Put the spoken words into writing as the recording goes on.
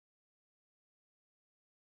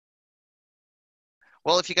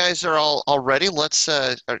Well, if you guys are all ready, let's.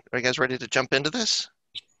 Are you guys ready to jump into this?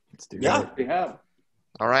 Let's do Yeah, it. we have.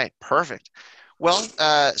 All right, perfect. Well,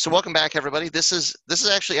 so welcome back, everybody. This is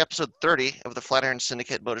actually episode 30 of the Flatirons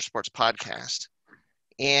Syndicate Motorsports Podcast,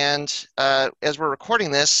 and as we're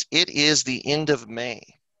recording this, it is the end of May,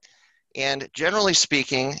 and generally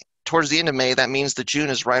speaking, towards the end of May, that means that June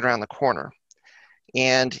is right around the corner.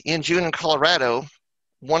 And in June in Colorado,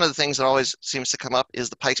 one of the things that always seems to come up is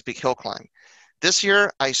the Pikes Peak Hill Climb. This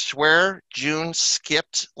year, I swear June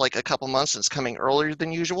skipped like a couple months and it's coming earlier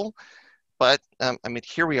than usual. But,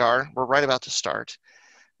 here we are. We're right about to start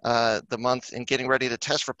the month and getting ready to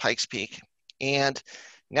test for Pikes Peak. And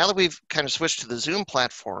now that we've kind of switched to the Zoom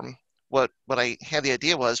platform, what I had the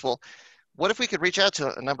idea was, well, what if we could reach out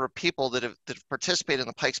to a number of people that have participated in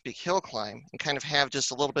the Pikes Peak Hill Climb and kind of have just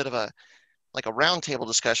a little bit of a roundtable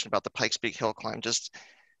discussion about the Pikes Peak Hill Climb, just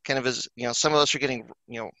kind of as, some of us are getting,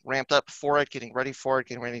 ramped up for it, getting ready for it,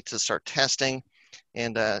 getting ready to start testing,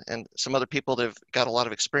 and some other people that have got a lot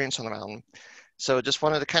of experience on the mountain. So just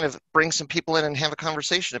wanted to kind of bring some people in and have a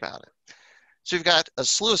conversation about it. So we've got a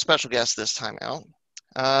slew of special guests this time out.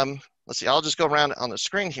 Let's see, I'll just go around on the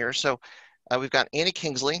screen here. So we've got Annie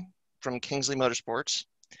Kingsley from Kingsley Motorsports.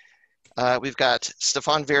 We've got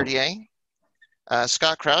Stephan Verdier,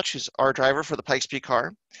 Scott Crouch, who's our driver for the Pikes Peak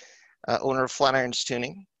car, owner of Flatirons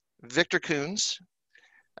Tuning, Victor Kuhns,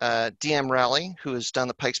 DM Rally, who has done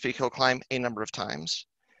the Pikes Peak Hill Climb a number of times.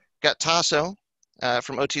 Got Tasso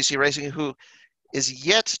from OTC Racing, who is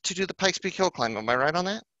yet to do the Pikes Peak Hill Climb. Am I right on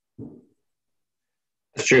that?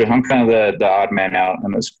 That's true. I'm kind of the odd man out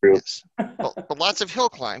in this group. Yes. Well, but lots of hill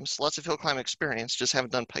climb experience, just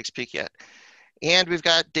haven't done Pikes Peak yet. And we've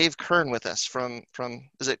got Dave Kern with us from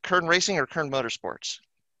is it Kern Racing or Kern Motorsports?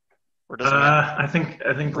 Or does it matter? I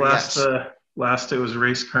think last it was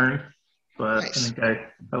Race Kern, but nice. I think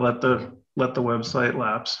I let the website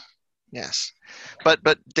lapse. Yes, but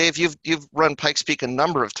Dave, you've run Pikes Peak a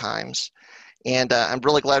number of times, and I'm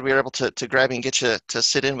really glad we were able to grab you and get you to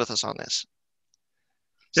sit in with us on this.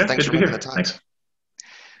 So yeah, thanks good for to be making here. the time. Thanks.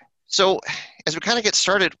 So as we kind of get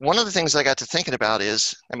started, one of the things I got to thinking about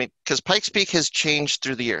is, because Pikes Peak has changed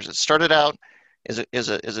through the years. It started out as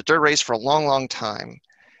a dirt race for a long, long time.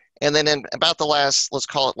 And then in about the let's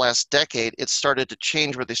call it last decade, it started to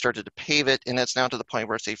change where they started to pave it. And it's now to the point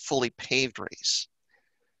where it's a fully paved race.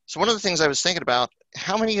 So one of the things I was thinking about,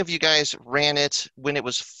 how many of you guys ran it when it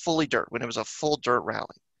was fully dirt, when it was a full dirt rally?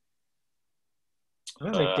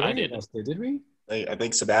 I don't think any of us did we? I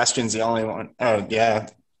think Sebastian's the only one. Oh, yeah.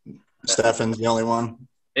 Stefan's the only one.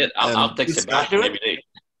 I'll take Sebastian every day.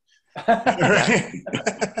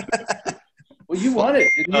 Well, you won it,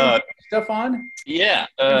 didn't you, Stephan? Yeah,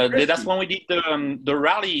 that's when we did the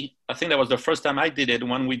rally. I think that was the first time I did it,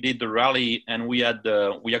 when we did the rally, and we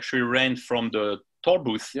actually ran from the toll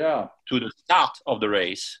booth to the start of the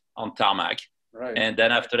race on tarmac. Right. And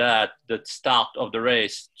then after that, the start of the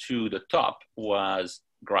race to the top was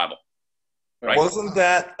gravel. Right. Wasn't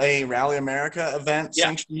that a Rally America event?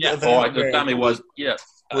 Yeah. Event? Oh, at the time it was,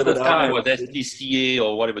 at the time it was SCCA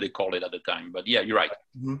or whatever they called it at the time. But yeah, you're right.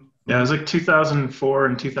 Mm-hmm. Yeah, it was like 2004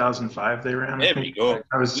 and 2005 they ran. There we go.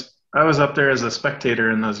 I was up there as a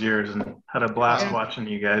spectator in those years and had a blast watching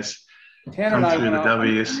you guys come through the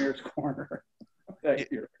W's. Engineers Corner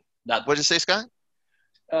that year. What did you say, Scott?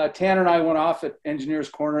 Tanner and I went off at Engineers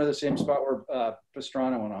Corner, the same spot where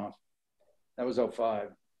Pastrana went off. That was 05.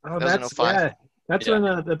 Oh, that's when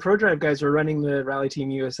the Pro Drive guys were running the Rally Team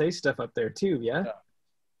USA stuff up there too, yeah?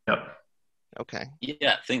 Yep. Okay.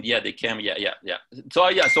 Yeah, I think, they came,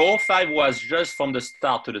 So 05 was just from the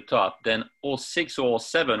start to the top. Then 06 or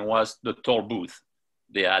 07 was the toll booth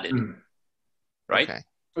they added, right? Okay.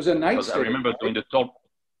 It was a night stage. I remember doing the toll,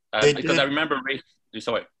 because I remember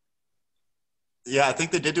racing. Yeah, I think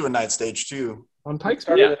they did do a night stage too. On Pikes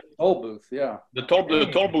Peak? The toll booth, The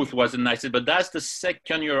toll booth was the nicest, but that's the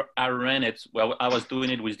second year I ran it. Well, I was doing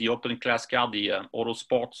it with the open class car, the Auto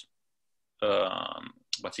Sports.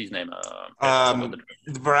 What's his name?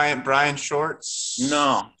 Brian Shorts?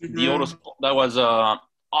 No, the Auto Sport. That was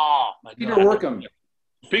Peter Workham.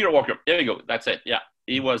 Peter Workham. There you go. That's it. Yeah,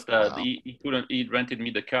 he was he rented me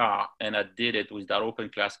the car, and I did it with that open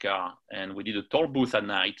class car, and we did a toll booth at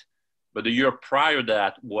night. But the year prior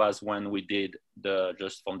that was when we did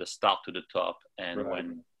just from the start to the top, and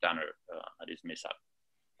when Tanner had his mishap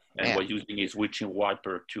and was using his windshield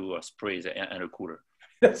wiper to spray and a cooler.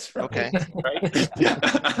 That's right. Okay. Right?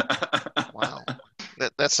 Wow.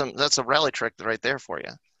 That's a rally trick right there for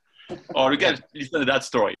you. Oh, you guys listen to that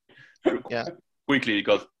story. Yeah. Quickly,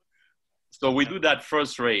 because so we do that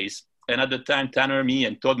first race, and at the time, Tanner, me,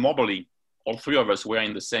 and Todd Moberly, all three of us were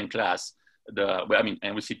in the same class.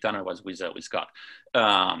 and we see Tanner was with Scott.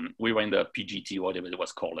 We were in the PGT, whatever it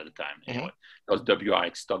was called at the time. Anyway, it was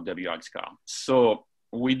WRX, stock WRX car. So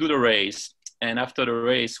we do the race, and after the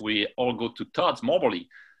race, we all go to Todd's Moberly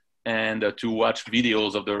and to watch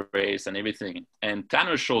videos of the race and everything. And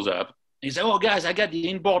Tanner shows up. He said, "Oh, guys, I got the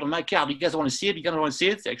inboard on my car. You guys want to see it? You guys want to see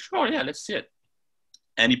it?" It's like, "Sure, yeah, let's see it."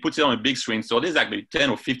 And he puts it on a big screen. So there's like maybe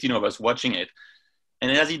 10 or 15 of us watching it.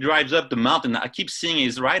 And as he drives up the mountain, I keep seeing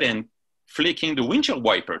his right hand flicking the windshield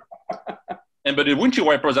wiper. But the windshield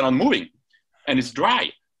wipers are not moving. And it's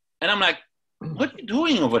dry. And I'm like, "What are you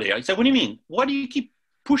doing over there?" He said, "What do you mean? Why do you keep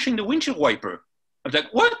pushing the windshield wiper?" I was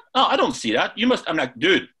like, "What? Oh, I don't see that. You must." I'm like,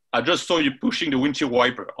 "Dude, I just saw you pushing the windshield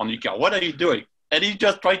wiper on your car. What are you doing?" And he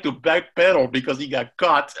just tried to backpedal because he got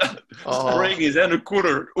caught spraying his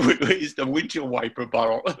intercooler with the windshield wiper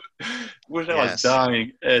bottle, which I was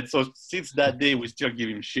dying. And so since that day, we still give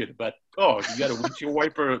him shit. But, you got a windshield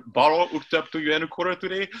wiper bottle hooked up to your intercooler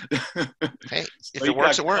today? Hey, if it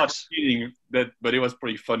works, it works. Cheating, but it was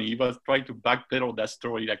pretty funny. He was trying to backpedal that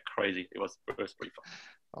story like crazy. It was pretty fun.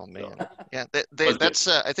 Oh man, yeah. That's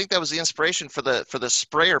I think that was the inspiration for the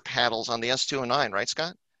sprayer paddles on the S209, right,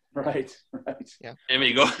 Scott? Right. Yeah. There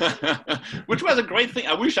we go. Which was a great thing.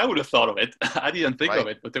 I wish I would have thought of it. I didn't think of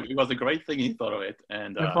it, but it was a great thing he thought of it.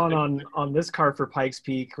 And fun on this car for Pikes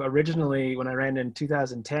Peak. Originally, when I ran in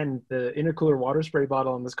 2010, the intercooler water spray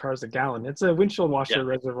bottle on this car is a gallon. It's a windshield washer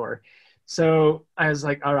reservoir. So I was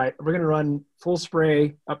like, all right, we're going to run full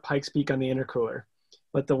spray up Pikes Peak on the intercooler.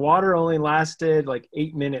 But the water only lasted like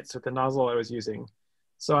 8 minutes with the nozzle I was using.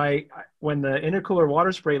 So when the intercooler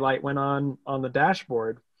water spray light went on the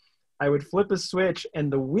dashboard, I would flip a switch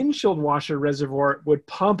and the windshield washer reservoir would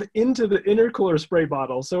pump into the intercooler spray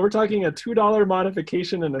bottle. So we're talking a $2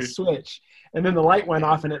 modification and a switch. And then the light went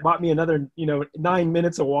off and it bought me another, 9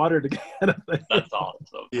 minutes of water to get out of it. That's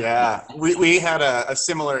awesome. Yeah. We had a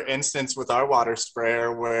similar instance with our water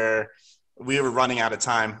sprayer where we were running out of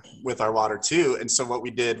time with our water too. And so what we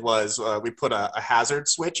did was we put a hazard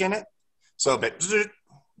switch in it. So it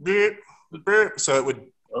would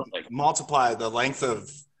multiply the length of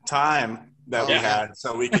time that we had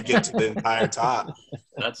so we could get to the entire top.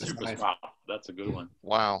 That's super smart. That's a good one.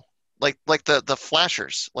 Wow. Like the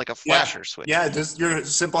flashers, like a flasher switch. Yeah, just your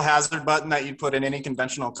simple hazard button that you'd put in any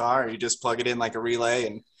conventional car. You just plug it in like a relay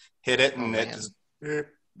and hit it and it just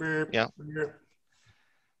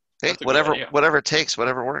Hey, whatever it takes,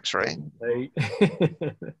 whatever works, right?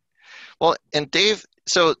 Well, and Dave,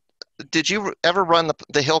 so did you ever run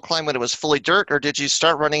the hill climb when it was fully dirt, or did you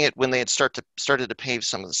start running it when they had started to pave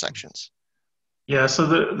some of the sections? Yeah, so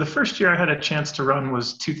the first year I had a chance to run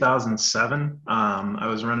was 2007. I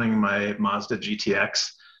was running my Mazda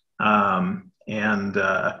GTX, and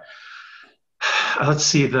let's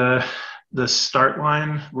see, the start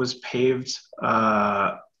line was paved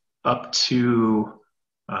up to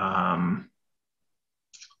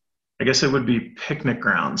I guess it would be picnic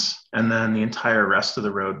grounds, and then the entire rest of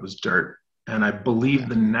the road was dirt. And I believe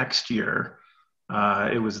the next year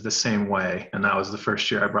it was the same way, and that was the first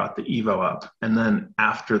year I brought the Evo up. And then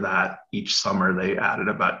after that, each summer they added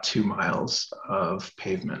about 2 miles of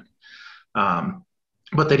pavement.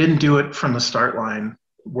 But they didn't do it from the start line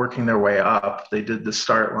working their way up. They did the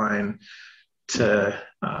start line to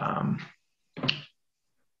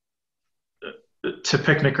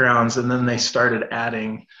picnic grounds, and then they started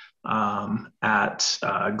adding at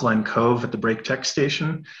Glen Cove at the brake tech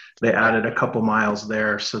station. They added a couple miles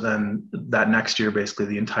there. So then that next year, basically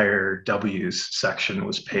the entire W's section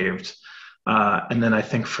was paved. And then I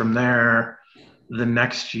think from there, the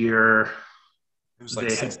next year,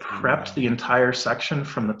 they had prepped the entire section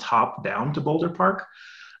from the top down to Boulder Park.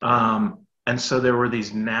 And so there were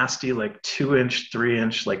these nasty, like 2-inch,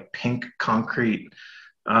 3-inch, like pink concrete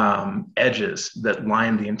edges that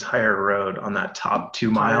lined the entire road on that top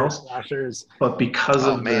 2 miles. But because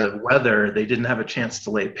of the weather, they didn't have a chance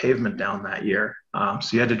to lay pavement down that year. So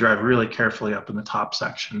you had to drive really carefully up in the top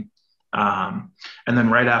section. And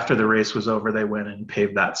then right after the race was over, they went and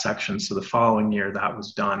paved that section. So the following year that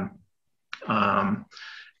was done. And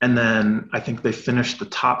then I think they finished the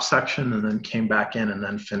top section and then came back in and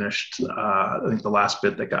then finished, I think the last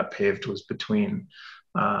bit that got paved was between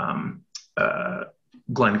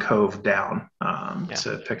Glen Cove down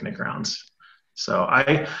to picnic grounds. So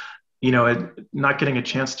not getting a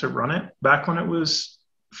chance to run it back when it was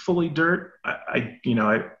fully dirt, I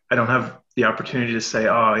don't have the opportunity to say,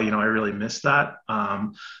 I really missed that.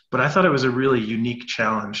 But I thought it was a really unique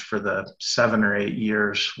challenge for the 7 or 8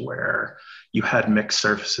 years where you had mixed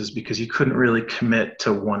surfaces because you couldn't really commit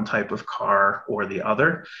to one type of car or the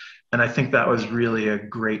other. And I think that was really a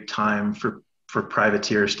great time for for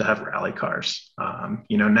privateers to have rally cars.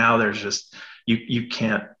 Now there's just, you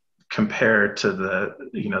can't compare to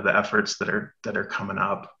the efforts that are coming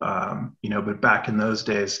up. But back in those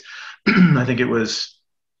days, I think it was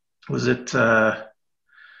it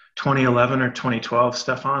 2011 or 2012,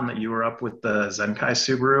 Stephan, that you were up with the Zenkai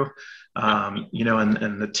Subaru,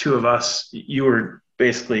 and the two of us, you were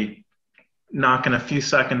basically knocking a few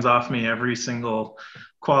seconds off me every single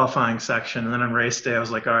qualifying section. And then on race day, I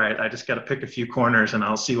was like, all right, I just got to pick a few corners and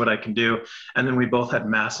I'll see what I can do. And then we both had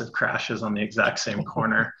massive crashes on the exact same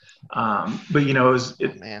corner.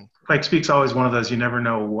 Pikes Peak's always one of those, you never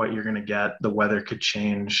know what you're going to get. The weather could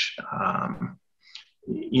change.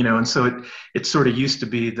 And so it sort of used to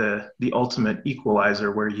be the ultimate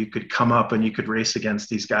equalizer, where you could come up and you could race against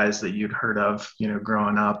these guys that you'd heard of,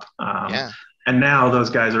 growing up. And now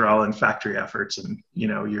those guys are all in factory efforts, and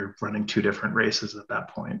you're running two different races at that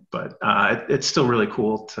point. But it's still really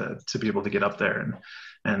cool to be able to get up there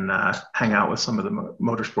and hang out with some of the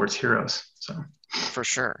motorsports heroes. So for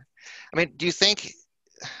sure. I mean, do you think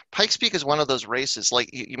Pikes Peak is one of those races,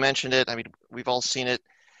 like you mentioned it? I mean, we've all seen it,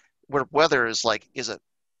 where weather is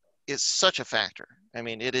such a factor. I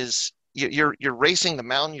mean, it is, you're racing the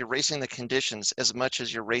mountain, you're racing the conditions as much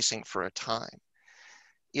as you're racing for a time.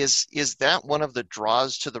 Is that one of the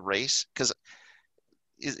draws to the race? Because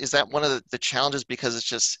is that one of the challenges? Because it's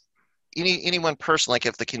just any one person, like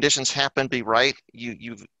if the conditions happen to be right,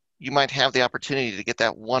 you might have the opportunity to get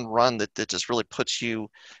that one run that just really puts you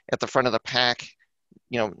at the front of the pack,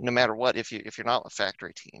 no matter what, if you're not a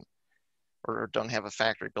factory team or don't have a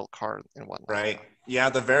factory built car and whatnot. Right. Yeah,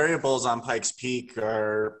 the variables on Pikes Peak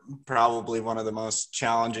are probably one of the most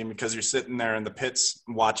challenging, because you're sitting there in the pits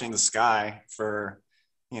watching the sky for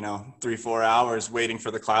 3-4 hours waiting for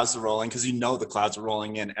the clouds to roll in, because the clouds are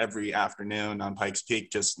rolling in every afternoon on Pikes Peak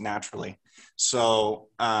just naturally. So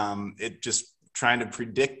it just trying to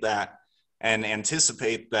predict that and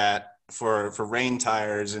anticipate that for rain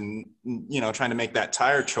tires, and trying to make that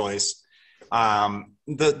tire choice.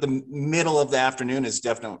 The middle of the afternoon is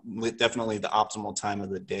definitely the optimal time of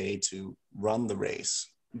the day to run the race.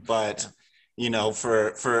 But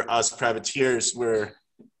for us privateers, we're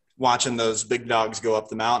watching those big dogs go up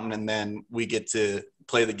the mountain, and then we get to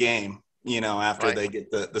play the game, after right. They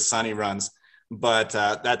get the sunny runs. But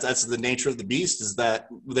that's the nature of the beast, is that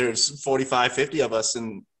there's 45, 50 of us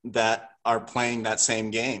that are playing that same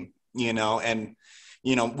game, and,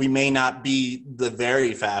 we may not be the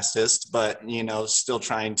very fastest, but, still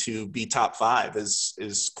trying to be top 5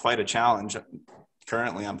 is quite a challenge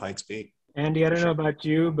currently on Pikes Peak. Andy, I don't know about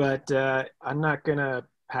you, but I'm not going to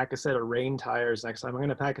pack a set of rain tires next time. I'm going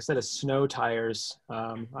to pack a set of snow tires.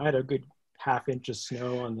 I had a good half inch of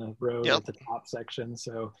snow on the road at the top section.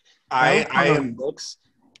 So I am.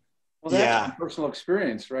 Well, that's personal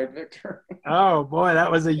experience, right, Victor? Oh boy, that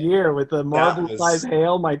was a year with the marble-sized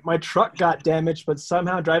hail. My truck got damaged, but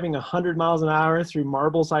somehow driving 100 miles an hour through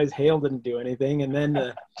marble-sized hail didn't do anything. And then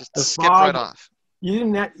the skip fog, right off.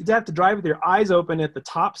 You'd have to drive with your eyes open at the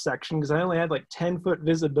top section, because I only had like 10-foot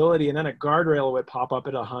visibility, and then a guardrail would pop up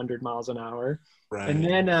at 100 miles an hour. Right. And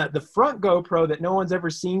then the front GoPro that no one's ever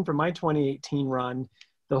seen from my 2018 run,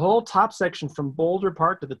 the whole top section from Boulder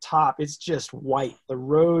Park to the top, it's just white. The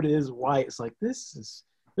road is white. It's like, this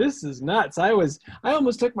is nuts. I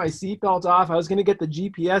almost took my seatbelt off. I was going to get the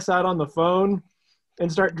GPS out on the phone and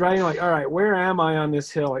start driving, like, all right, where am I on this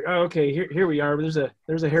hill? Like, oh, okay, here we are.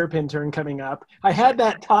 There's a hairpin turn coming up. I had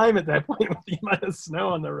that time at that point with the amount of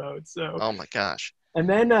snow on the road. So. Oh my gosh. And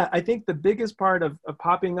then I think the biggest part of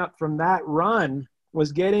popping up from that run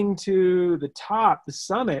was getting to the top, the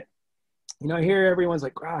summit. I hear everyone's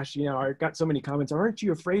like, gosh, I got so many comments. Aren't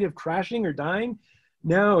you afraid of crashing or dying?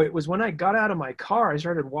 No, it was when I got out of my car, I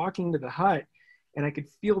started walking to the hut, and I could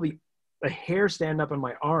feel the hair stand up on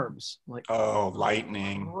my arms. Like, oh,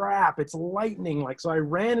 lightning. Crap, it's lightning. So I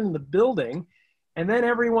ran in the building, and then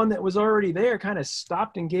everyone that was already there kind of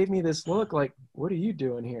stopped and gave me this look like, what are you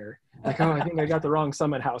doing here? Like, oh, I think I got the wrong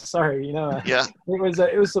summit house. Sorry, Yeah. It was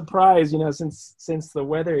a surprise, since the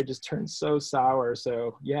weather had just turned so sour.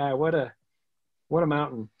 So yeah, what a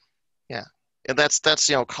mountain. Yeah. And that's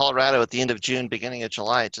Colorado at the end of June, beginning of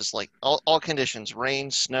July. It's just like all conditions,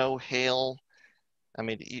 rain, snow, hail. I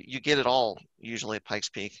mean, you get it all usually at Pikes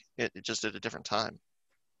Peak. It just at a different time.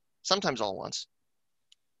 Sometimes all at once.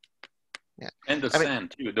 Yeah. And the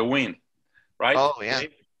sand too, the wind, right? Oh yeah. Okay?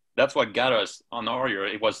 That's what got us on our year.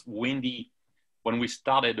 It was windy when we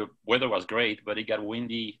started. The weather was great, but it got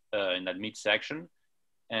windy in that midsection,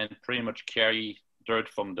 and pretty much carry dirt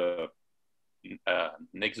from the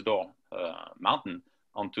next door mountain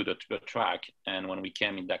onto the track. And when we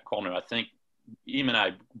came in that corner, I think him and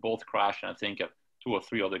I both crashed, and I think 2 or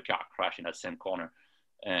 3 other cars crashed in that same corner.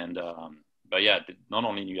 And but yeah, not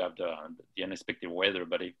only you have the unexpected weather,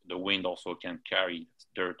 but the wind also can carry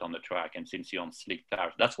dirt on the track. And since you're on slick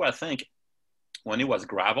tires, that's why I think when it was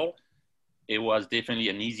gravel, it was definitely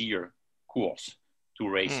an easier course to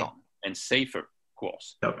race on and safer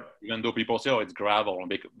course. Yep. Even though people say, oh, it's gravel,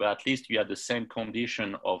 but at least you had the same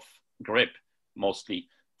condition of grip mostly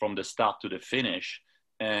from the start to the finish.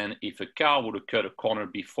 And if a car would have cut a corner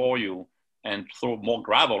before you and throw more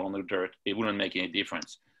gravel on the dirt, it wouldn't make any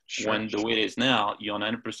difference. Sure, when the way it is now, you're on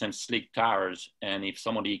 100% slick tires, and if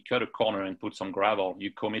somebody cut a corner and put some gravel,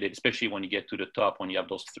 you committed, especially when you get to the top, when you have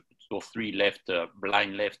those 3 left,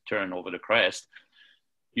 blind left turn over the crest,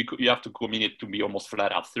 you have to commit it to be almost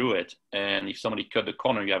flat out through it. And if somebody cut the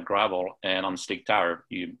corner, you have gravel, and on slick tire,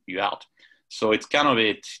 you're out. So it's kind of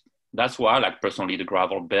it. That's why I like personally the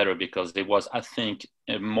gravel better, because it was, I think,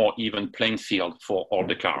 a more even playing field for all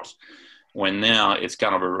the cars. When now it's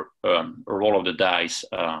kind of a roll of the dice.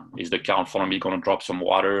 Is the car in front of me going to drop some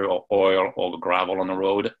water or oil or gravel on the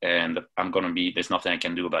road? And there's nothing I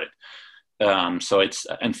can do about it. So it's,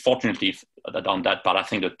 unfortunately, on that part, I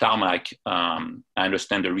think the tarmac, I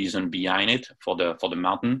understand the reason behind it for the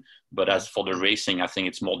mountain. But as for the racing, I think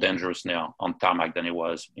it's more dangerous now on tarmac than it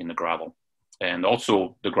was in the gravel. And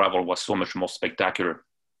also the gravel was so much more spectacular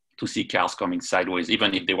to see cars coming sideways,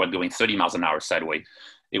 even if they were doing 30 miles an hour sideways.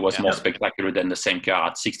 It was more spectacular than the same car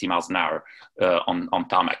at 60 miles an hour on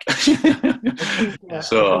tarmac.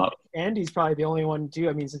 So Andy's probably the only one too.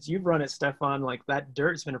 I mean, since you've run it, Stephan, like that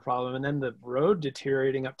dirt's been a problem, and then the road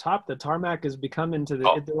deteriorating up top. The tarmac has become into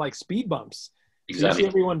they're like speed bumps. Exactly. So you see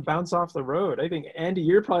everyone bounce off the road. I think Andy,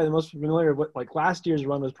 you're probably the most familiar with like last year's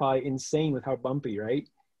run was probably insane with how bumpy, right?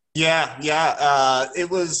 Yeah. It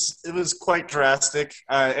was quite drastic.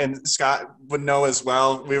 And Scott would know as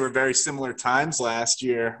well. We were very similar times last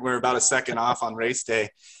year. We were about a second off on race day.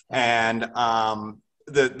 And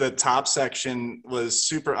the top section was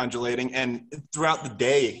super undulating. And throughout the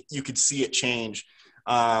day, you could see it change.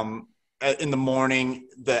 In the morning,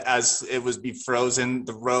 as it would be frozen,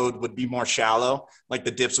 the road would be more shallow. Like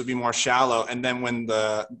the dips would be more shallow. And then when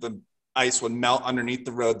the ice would melt underneath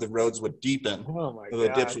the roads would deepen. Oh my God. The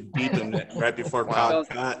dips would deepen right before Cloud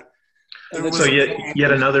cut. So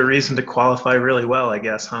yet another reason to qualify really well, I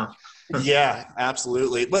guess, huh? Yeah,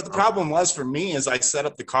 absolutely. But the problem was for me is I set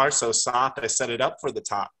up the car so soft, I set it up for the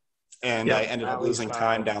top, and I ended up losing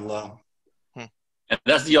time down low. And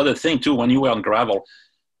that's the other thing too, when you were on gravel,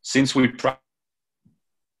 since we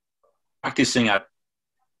practicing at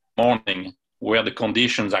morning where the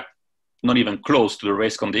conditions are not even close to the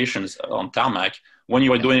race conditions on tarmac. When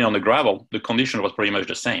you were doing it on the gravel, the condition was pretty much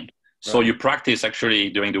the same. So you practice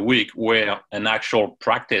actually during the week where an actual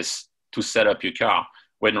practice to set up your car.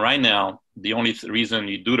 When right now, the only reason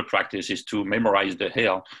you do the practice is to memorize the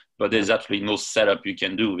hill, but there's absolutely no setup you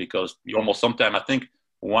can do because you almost sometimes, I think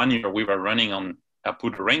one year we were running on, I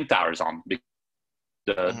put rain tires on because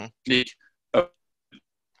the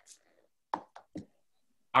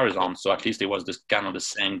tires on. So at least it was this kind of the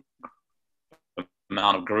same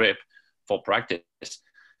amount of grip for practice.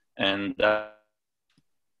 And I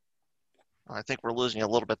think we're losing a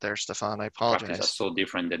little bit there, Stephan. I apologize. Practice is so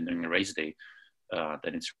different than during the race day that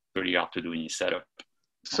it's really hard to do any setup.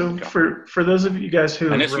 So for those of you guys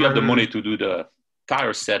who unless you have the money to do the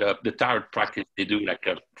tire setup, the tire practice they do like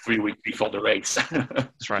 3 weeks before the race.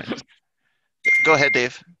 That's right. Go ahead,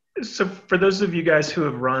 Dave. So for those of you guys who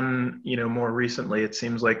have run, more recently, it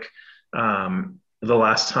seems like the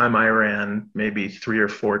last time I ran, maybe 3 or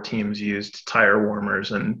 4 teams used tire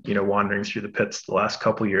warmers, and wandering through the pits the last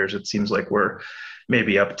couple of years, it seems like we're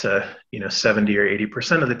maybe up to 70 or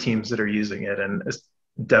 80% of the teams that are using it, and it's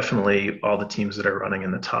definitely all the teams that are running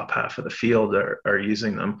in the top half of the field are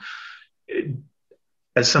using them.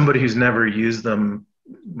 As somebody who's never used them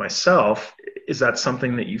myself, is that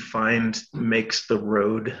something that you find makes the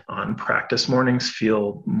road on practice mornings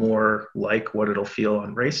feel more like what it'll feel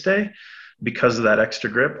on race day because of that extra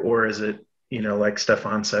grip? Or is it, like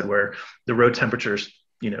Stephan said, where the road temperature's,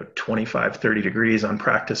 25, 30 degrees on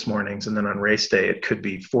practice mornings, and then on race day, it could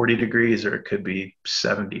be 40 degrees or it could be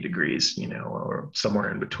 70 degrees, or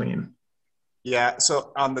somewhere in between? Yeah.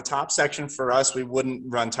 So on the top section for us, we wouldn't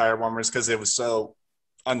run tire warmers because it was so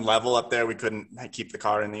unlevel up there. We couldn't keep the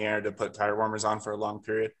car in the air to put tire warmers on for a long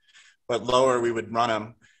period, but lower we would run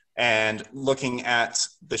them. And looking at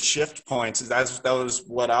the shift points, that was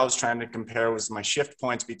what I was trying to compare, was my shift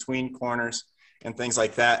points between corners and things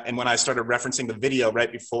like that. And when I started referencing the video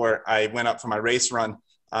right before I went up for my race run,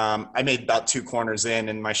 I made about 2 corners in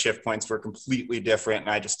and my shift points were completely different. And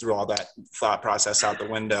I just threw all that thought process out the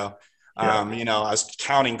window. You know, I was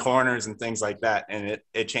counting corners and things like that, and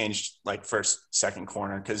it changed like first, second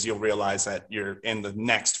corner, because you'll realize that you're in the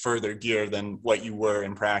next further gear than what you were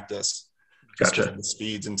in practice. Just Gotcha. the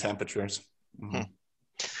speeds and temperatures. Mm-hmm.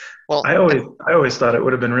 Well, I always thought it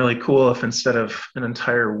would have been really cool if instead of an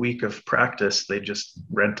entire week of practice, they just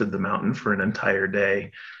rented the mountain for an entire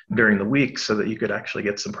day during the week, so that you could actually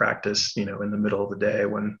get some practice, you know, in the middle of the day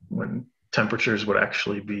when temperatures would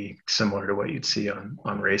actually be similar to what you'd see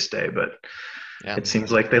on race day. But it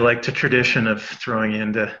seems like they like the tradition of throwing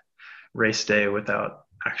into race day without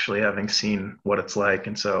actually having seen what it's like.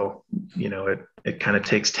 And so, you know, it kind of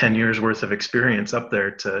takes 10 years worth of experience up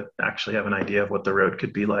there to actually have an idea of what the road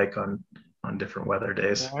could be like on different weather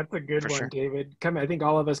days. Yeah, that's a good one, David. I think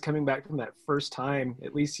all of us coming back from that first time,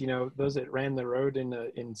 at least, you know, those that ran the road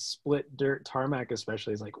in split dirt tarmac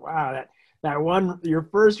especially, is like, wow, that one, your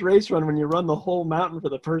first race run when you run the whole mountain for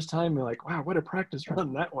the first time, you're like, wow, what a practice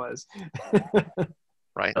run that was.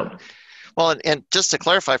 Right. Well, and just to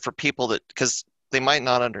clarify for people that, because they might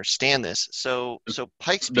not understand this. So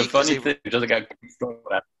Pikes Peak. The funny thing, just got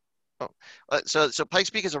so Pikes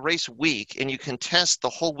Peak is a race week, and you can test the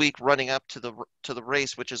whole week running up to the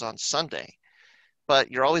race, which is on Sunday.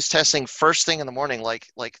 But you're always testing first thing in the morning, like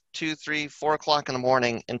 2, 3, 4 o'clock in the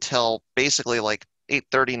morning until basically like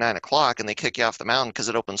 8:30, 9 o'clock, and they kick you off the mountain because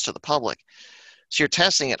it opens to the public. So you're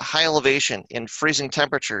testing at high elevation in freezing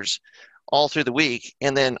temperatures all through the week,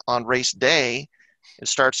 and then on race day, it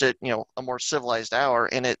starts at, you know, a more civilized hour,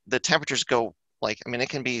 and the temperatures go like, I mean, it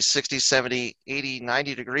can be 60, 70, 80,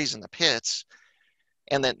 90 degrees in the pits,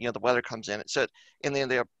 and then, you know, the weather comes in. So, and then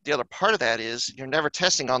the other part of that is you're never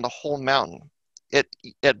testing on the whole mountain.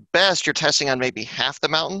 At best, you're testing on maybe half the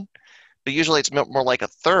mountain, but usually it's more like a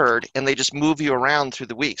third, and they just move you around through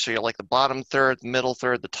the week. So you're like the bottom third, the middle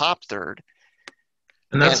third, the top third.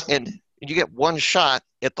 And you get one shot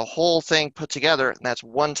at the whole thing put together, and that's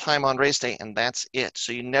one time on race day, and that's it.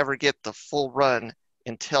 So you never get the full run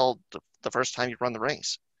until the first time you run the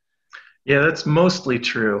race. Yeah, that's mostly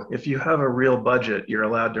true. If you have a real budget, you're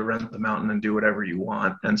allowed to rent the mountain and do whatever you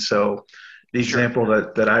want. And so the example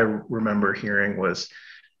that I remember hearing was,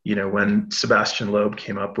 you know, when Sebastian Loeb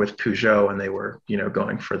came up with Peugeot and they were, you know,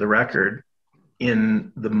 going for the record,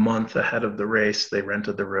 in the month ahead of the race, they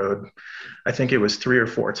rented the road. I think it was 3 or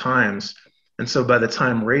 4 times. And so by the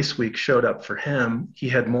time race week showed up for him, he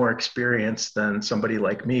had more experience than somebody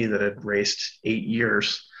like me that had raced 8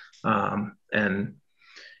 years. And,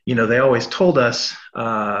 you know, they always told us,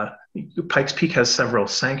 Pikes Peak has several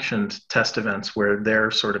sanctioned test events where they're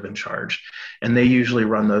sort of in charge, and they usually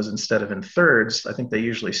run those instead of in thirds. I think they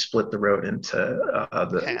usually split the road into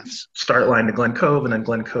the halves. Start line to Glen Cove and then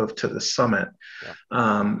Glen Cove to the summit.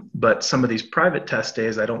 Yeah. But some of these private test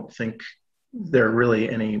days, I don't think there are really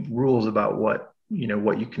any rules about what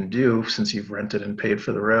you can do since you've rented and paid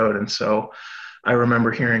for the road. And so I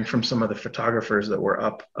remember hearing from some of the photographers that were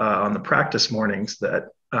up on the practice mornings that,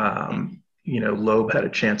 you know, Loeb had a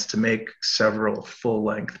chance to make several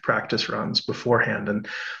full-length practice runs beforehand. And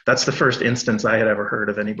that's the first instance I had ever heard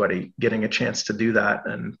of anybody getting a chance to do that.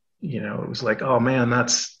 And, you know, it was like, oh man,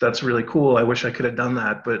 that's really cool. I wish I could have done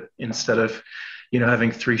that. But instead of, you know,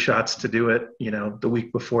 having 3 shots to do it, you know, the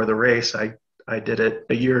week before the race, I did it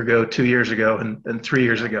a year ago, 2 years ago, and 3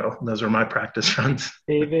 years ago. And those were my practice runs.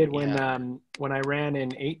 David, when I ran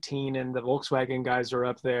in 18 and the Volkswagen guys were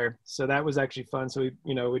up there, so that was actually fun. So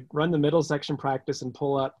we'd run the middle section practice and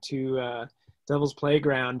pull up to Devil's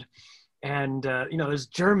Playground, and there's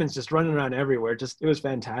Germans just running around everywhere. It was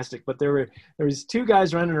fantastic. But there was 2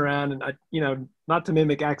 guys running around, and not to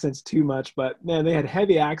mimic accents too much, but man, they had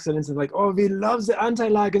heavy accents and like, oh, we love the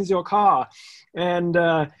Anti-Lag in your car. And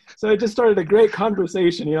so it just started a great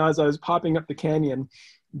conversation, you know, as I was popping up the canyon.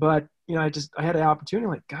 But, you know, I had an opportunity,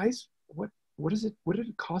 like, guys, what did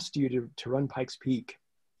it cost you to run Pikes Peak?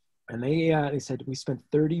 And they said, we spent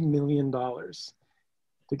 $30 million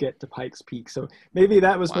to get to Pikes Peak. So maybe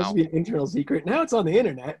that was supposed to be an internal secret. Now it's on the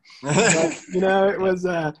internet. But, you know, it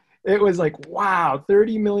was like, wow,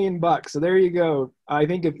 $30 million. So there you go. I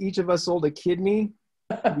think if each of us sold a kidney,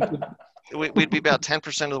 we'd be about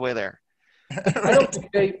 10% of the way there. I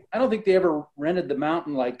don't think they ever rented the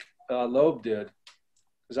mountain like Loeb did,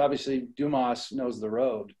 because obviously Dumas knows the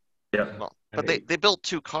road. Yeah. Well, but they built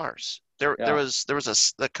 2 cars. There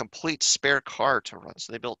was a complete spare car to run,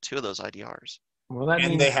 so they built 2 of those IDRs. Well, that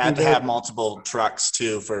and they had to have multiple trucks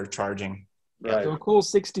too for charging. Right. So a cool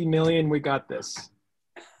 $60 million. We got this.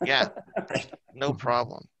 Yeah, no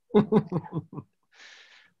problem.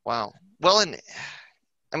 Wow. Well, and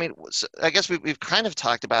I mean, I guess we've kind of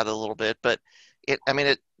talked about it a little bit, but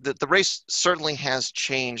the race certainly has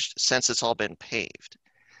changed since it's all been paved.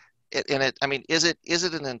 I mean, is it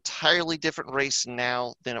an entirely different race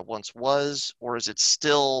now than it once was, or is it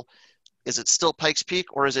still Pikes Peak,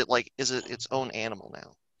 or is it its own animal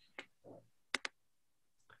now?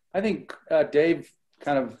 I think Dave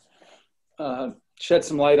kind of shed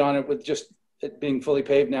some light on it with just it being fully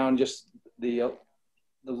paved now, and just the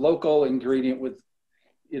local ingredient with,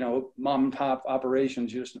 mom and pop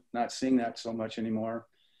operations. You're just not seeing that so much anymore.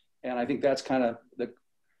 And I think that's kind of the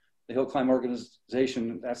hill climb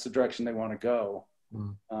organization. That's the direction they want to go.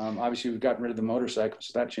 Obviously, we've gotten rid of the motorcycles,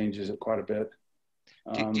 so that changes it quite a bit.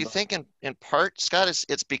 Do you think in part, Scott,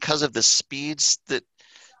 it's because of the speeds that,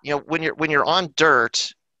 when you're on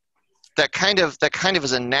dirt, that kind of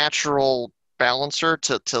is a natural balancer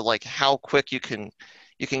to like how quick you can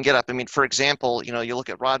get up. I mean, for example, you look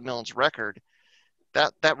at Rod Millen's record,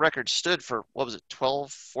 that record stood for, what was it,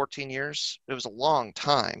 12, 14 years? It was a long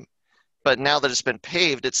time. But now that it's been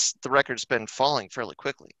paved, the record's been falling fairly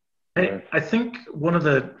quickly. I think one of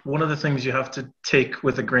the things you have to take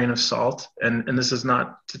with a grain of salt, and this is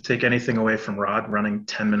not to take anything away from Rod, running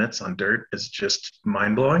 10 minutes on dirt is just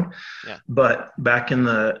mind-blowing. Yeah. But back in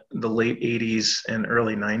the late 80s and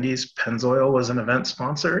early 90s, Pennzoil was an event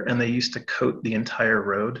sponsor, and they used to coat the entire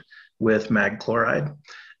road with mag chloride.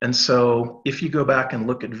 And so if you go back and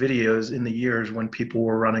look at videos in the years when people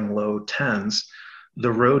were running low 10s,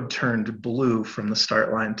 the road turned blue from the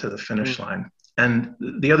start line to the finish line. And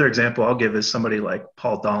the other example I'll give is somebody like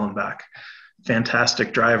Paul Dallenbach,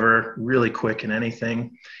 fantastic driver, really quick in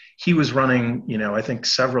anything. He was running, I think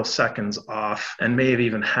several seconds off, and may have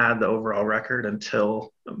even had the overall record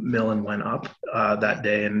until Millen went up that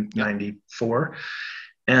day in 94.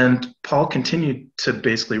 And Paul continued to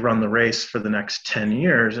basically run the race for the next 10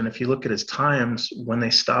 years. And if you look at his times, when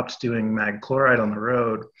they stopped doing mag chloride on the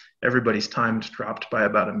road, everybody's times dropped by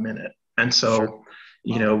about a minute. And so,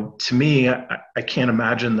 to me, I can't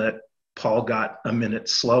imagine that Paul got a minute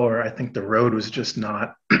slower. I think the road was just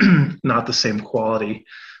not the same quality.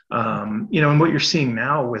 And what you're seeing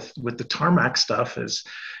now with the tarmac stuff is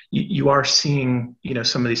you are seeing,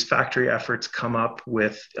 some of these factory efforts come up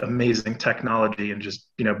with amazing technology and just,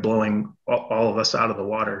 blowing all of us out of the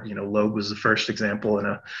water. Loeb was the first example in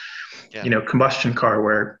a, combustion car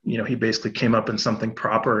where, he basically came up in something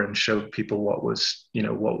proper and showed people what was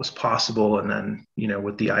possible. And then,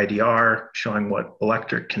 with the IDR showing what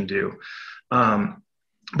electric can do.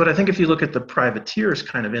 But I think if you look at the privateers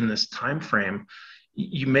kind of in this time frame,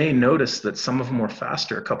 you may notice that some of them were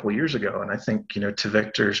faster a couple of years ago. And I think, to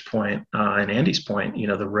Victor's point and Andy's point,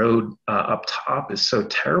 the road up top is so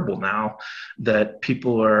terrible now that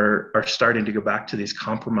people are starting to go back to these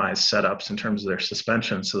compromised setups in terms of their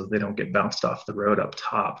suspension so that they don't get bounced off the road up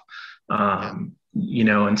top.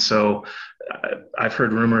 And so I've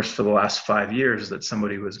heard rumors for the last 5 years that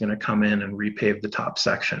somebody was going to come in and repave the top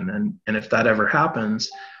section. And if that ever happens,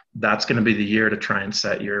 that's going to be the year to try and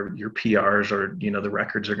set your PRs, or, the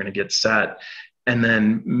records are going to get set. And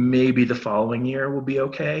then maybe the following year will be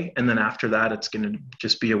okay. And then after that, it's going to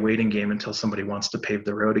just be a waiting game until somebody wants to pave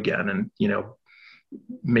the road again. And,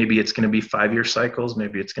 maybe it's going to be 5-year cycles.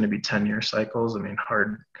 Maybe it's going to be 10-year cycles. I mean,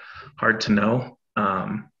 hard to know.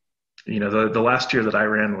 The last year that I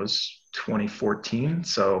ran was 2014.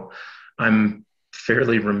 So I'm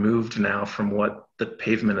fairly removed now from what the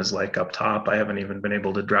pavement is like up top. I haven't even been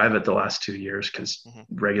able to drive it the last 2 years because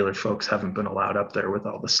regular folks haven't been allowed up there with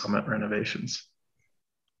all the summit renovations.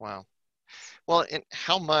 Wow. Well, and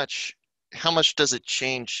how much does it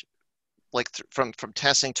change, like from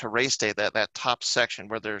testing to race day, that top section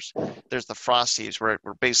where there's the frosties where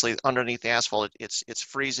we're basically underneath the asphalt, it's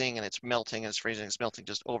freezing and it's melting and it's freezing and it's melting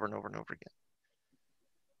just over and over and over again.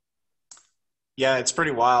 Yeah, it's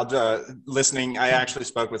pretty wild. Listening, I actually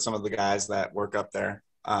spoke with some of the guys that work up there.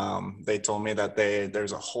 They told me that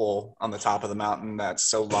there's a hole on the top of the mountain that's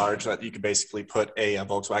so large that you could basically put a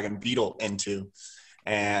Volkswagen Beetle into,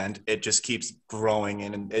 and it just keeps growing,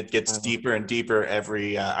 and it gets deeper and deeper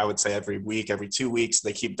every, I would say every week, every 2 weeks,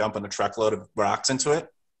 they keep dumping a truckload of rocks into it.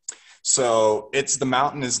 So the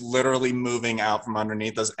mountain is literally moving out from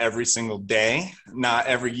underneath us every single day, not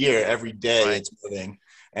every year, every day. Right. It's moving.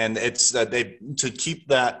 And it's to keep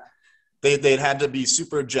that, they'd had to be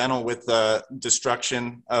super gentle with the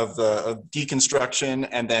destruction of deconstruction,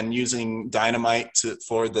 and then using dynamite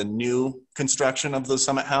for the new construction of the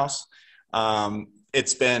Summit House.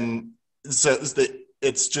 It's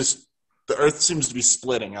just, the earth seems to be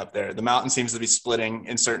splitting up there. The mountain seems to be splitting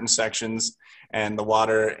in certain sections, and the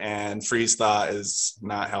water and freeze thaw is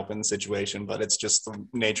not helping the situation, but it's just the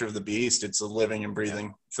nature of the beast. It's a living and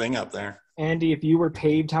breathing thing up there. Andy, if you were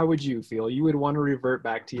paved, how would you feel? You would want to revert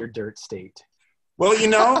back to your dirt state. Well,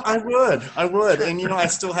 I would. And, I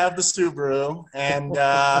still have the Subaru, and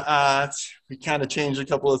we kind of changed a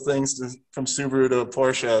couple of things from Subaru to a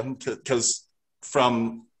Porsche because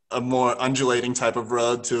from a more undulating type of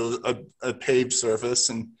road to a paved surface.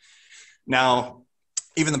 And now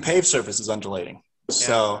even the paved surface is undulating. Yeah.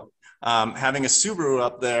 So having a Subaru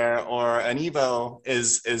up there or an Evo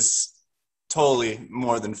is totally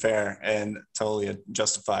more than fair and totally a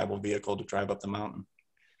justifiable vehicle to drive up the mountain.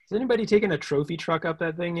 Has anybody taken a trophy truck up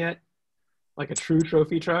that thing yet? Like a true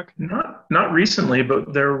trophy truck? Not recently,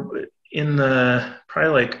 but there in the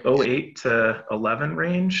probably like 08 to 11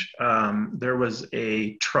 range, there was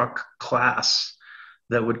a truck class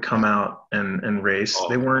that would come out and race.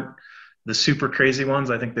 They weren't the super crazy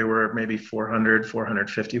ones. I think they were maybe 400,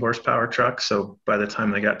 450 horsepower trucks. So by the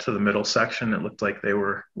time they got to the middle section, it looked like they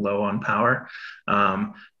were low on power.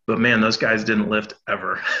 But man, those guys didn't lift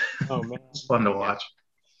ever. Oh man, it's fun to watch.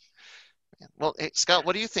 Well, hey, Scott,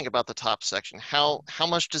 what do you think about the top section? How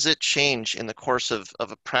much does it change in the course of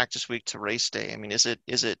a practice week to race day? I mean, is that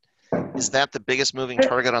the biggest moving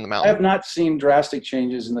target on the mountain? I have not seen drastic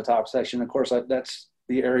changes in the top section. Of course, that's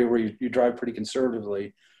the area where you drive pretty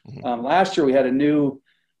conservatively. Mm-hmm. Last year we had a new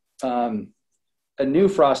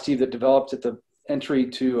frost heave that developed at the entry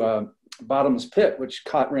to Bottom's Pit, which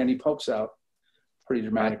caught Randy Popes out pretty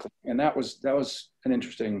dramatically, and that was an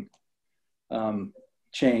interesting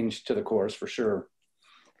change to the course for sure.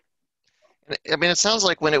 I mean, it sounds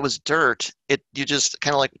like when it was dirt, you just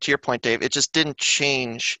kind of like, to your point, Dave, it just didn't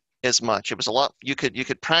change as much. It was a lot. You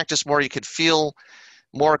could practice more. You could feel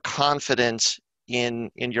more confident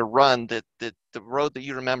in your run that the road that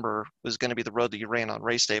you remember was going to be the road that you ran on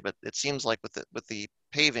race day. But it seems like with the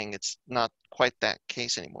paving, it's not quite that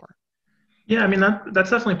case anymore. Yeah, I mean, that's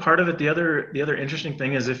definitely part of it. The other interesting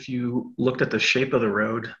thing is if you looked at the shape of the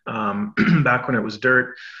road back when it was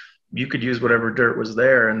dirt, you could use whatever dirt was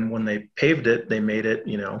there. And when they paved it, they made it,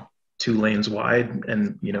 2 lanes wide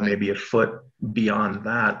and, maybe a foot beyond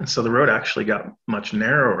that. And so the road actually got much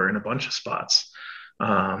narrower in a bunch of spots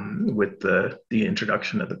with the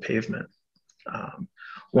introduction of the pavement.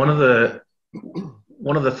 One of the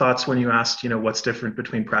thoughts when you asked, what's different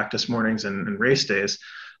between practice mornings and race days,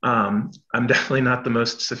 I'm definitely not the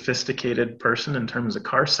most sophisticated person in terms of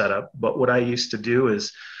car setup, but what I used to do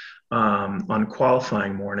is on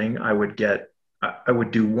qualifying morning, I would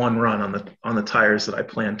do one run on the tires that I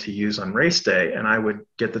planned to use on race day, and I would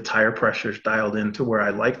get the tire pressures dialed into where I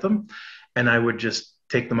like them, and I would just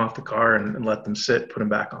take them off the car and let them sit, put them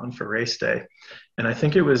back on for race day. And I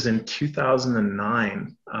think it was in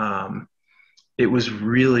 2009, it was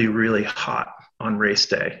really, really hot on race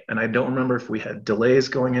day. And I don't remember if we had delays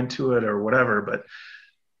going into it or whatever, but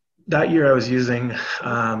that year I was using,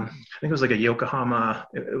 I think it was like a Yokohama,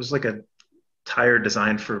 it was like a tire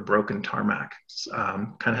designed for broken tarmac,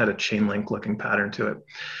 kind of had a chain link looking pattern to it.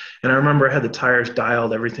 And I remember I had the tires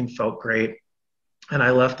dialed, everything felt great. And I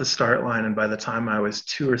left the start line, and by the time I was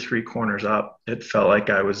 2 or 3 corners up, it felt like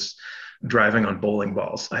I was driving on bowling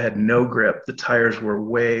balls. I had no grip. The tires were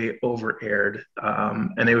way over aired.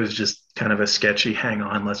 And it was just kind of a sketchy, hang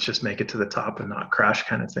on, let's just make it to the top and not crash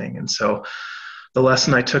kind of thing. And so the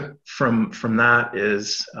lesson I took from that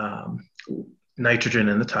is nitrogen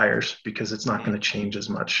in the tires, because it's not going to change as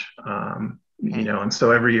much. And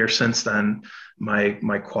so every year since then,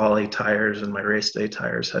 my quality tires and my race day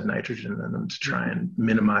tires had nitrogen in them to try and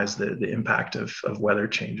minimize the impact of weather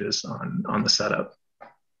changes on the setup.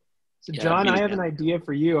 So John, I have an idea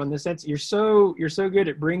for you on this sense. You're so good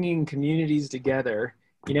at bringing communities together,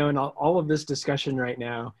 in all of this discussion right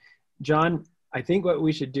now. John, I think what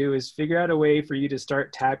we should do is figure out a way for you to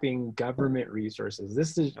start tapping government resources.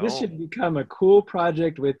 This should become a cool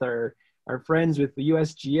project with our friends with the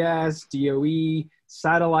USGS, DOE,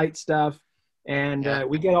 satellite stuff. And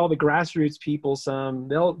we get all the grassroots people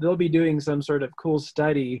they'll be doing some sort of cool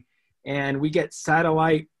study, and we get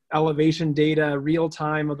satellite elevation data, real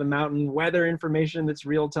time of the mountain, weather information that's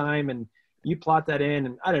real time, and you plot that in,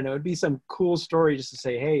 and I don't know, it'd be some cool story just to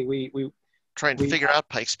say, hey, we trying to figure out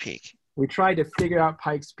Pikes Peak. We tried to figure out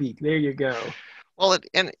Pikes Peak. There you go. Well,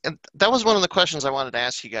 and that was one of the questions I wanted to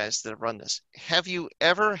ask you guys that run this. Have you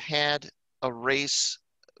ever had a race,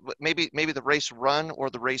 maybe the race run or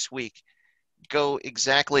the race week, go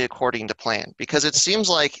exactly according to plan? Because it seems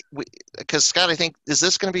like, because Scott, I think, is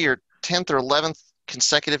this going to be your 10th or 11th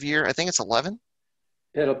consecutive year? I think it's 11.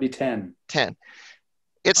 It'll be 10. 10.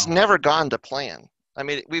 It's never gone to plan. I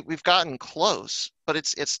mean, we've gotten close, but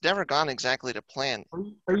it's never gone exactly to plan.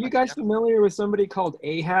 Are you guys familiar with somebody called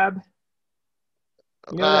Ahab?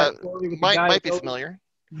 Might be familiar.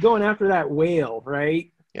 Going after that whale,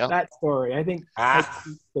 right? Yeah. That story. I think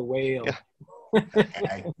the whale.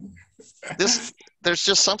 There's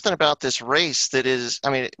just something about this race that is, I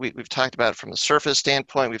mean, we've talked about it from a surface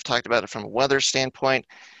standpoint. We've talked about it from a weather standpoint.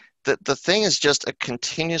 The thing is just a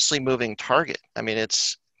continuously moving target. I mean,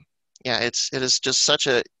 it is just such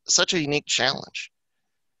a unique challenge.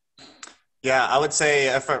 Yeah, I would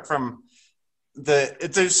say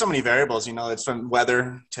there's so many variables, you know, it's from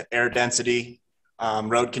weather to air density,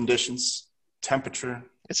 road conditions, temperature.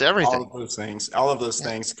 It's everything. All of those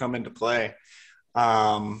things come into play.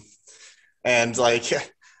 And like,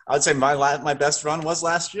 I would say my best run was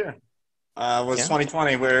last year,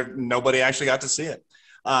 2020, where nobody actually got to see it.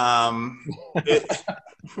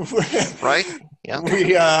 Right?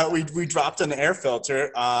 Yeah. We dropped an air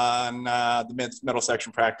filter on the middle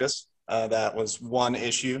section practice. That was one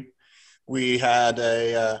issue. We had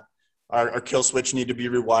our kill switch needed to be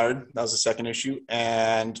rewired. That was the second issue.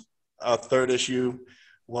 And a third issue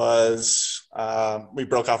was we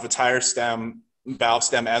broke off a valve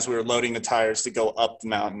stem as we were loading the tires to go up the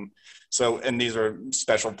mountain. So, and these are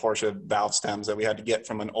special Porsche valve stems that we had to get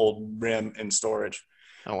from an old rim in storage.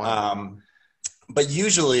 Oh, wow. But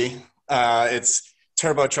usually it's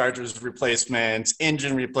turbochargers replacements,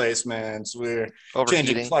 engine replacements, we're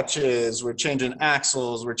changing clutches, we're changing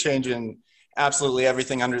axles, we're changing absolutely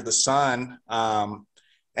everything under the sun.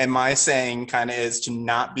 And my saying kind of is to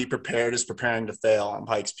not be prepared is preparing to fail on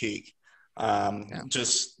Pikes Peak.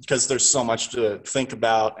 Just because there's so much to think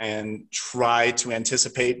about and try to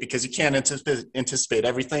anticipate, because you can't anticipate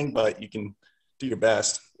everything, but you can do your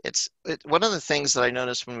best. It's one of the things that I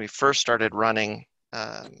noticed when we first started running,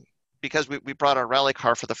 because we brought our rally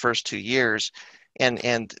car for the first 2 years,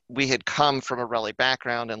 and we had come from a rally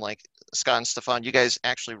background, and like Scott and Stephan, you guys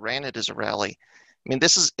actually ran it as a rally. I mean,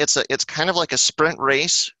 it's kind of like a sprint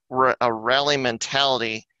race where a rally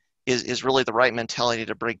mentality is really the right mentality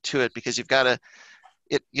to bring to it, because you've got to,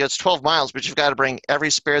 it's 12 miles, but you've got to bring every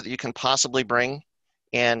spare that you can possibly bring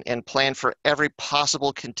and plan for every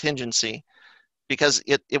possible contingency, because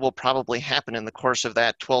it will probably happen in the course of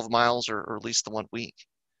that 12 miles or at least the 1 week.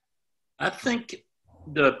 I think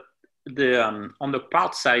the on the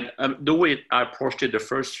part side, the way I approached it the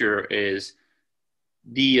first year is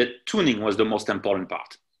the tuning was the most important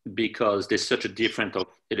part, because there's such a difference of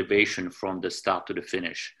elevation from the start to the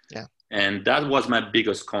finish. Yeah. And that was my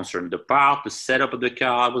biggest concern. The setup of the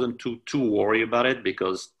car, I wasn't too worried about it,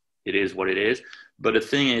 because it is what it is. But the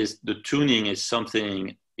thing is, the tuning is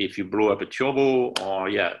something, if you blow up a turbo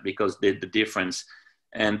because the difference.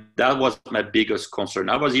 And that was my biggest concern.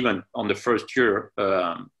 I was even on the first year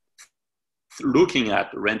looking at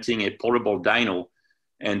renting a portable dyno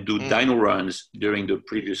and do dyno runs during the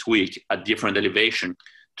previous week at different elevation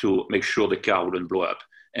to make sure the car wouldn't blow up,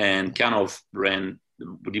 and kind of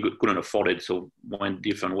couldn't afford it, so went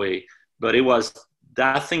different way. But it was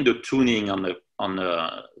that, I think the tuning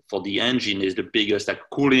for the engine is the biggest. Like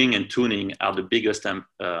cooling and tuning are the biggest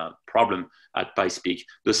problem at Pikes Peak.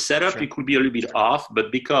 The setup, it could be a little bit off,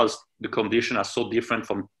 but because the conditions are so different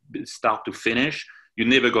from start to finish, you're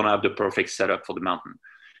never going to have the perfect setup for the mountain.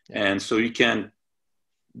 And so you can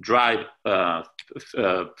drive,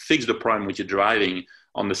 fix the problem with your driving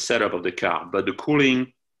on the setup of the car, but the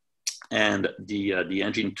cooling and the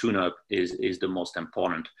engine tune-up is the most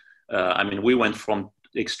important. I mean, we went from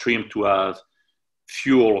extreme to have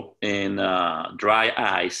fuel in dry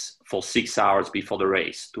ice for 6 hours before the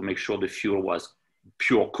race to make sure the fuel was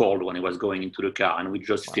pure cold when it was going into the car, and we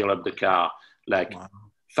just fill up the car like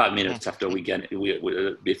 5 minutes after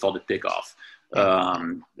before the takeoff.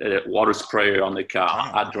 Water sprayer on the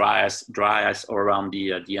car, dry ice all around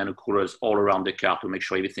the intercoolers all around the car to make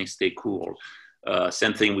sure everything stay cool.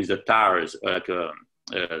 Same thing with the tires, like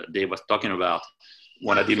Dave was talking about.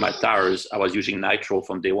 When I did my tires, I was using nitro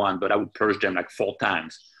from day one, but I would purge them like 4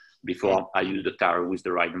 times before I used the tire with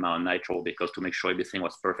the right amount of nitro, because to make sure everything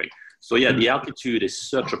was perfect. So yeah, the altitude is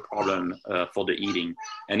such a problem for the heating.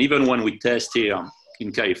 And even when we test here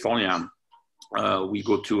in California, we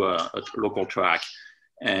go to a local track,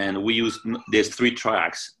 and there's 3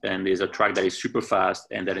 tracks, and there's a track that is super fast,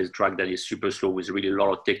 and there is a track that is super slow with really a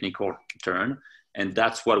lot of technical turn. And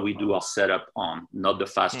that's what we do our setup on, not the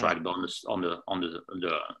fast track, but on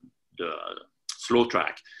the slow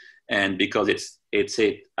track. And because it's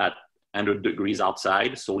at 100 degrees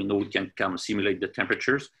outside, so we know we can kind of simulate the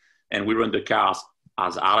temperatures, and we run the cars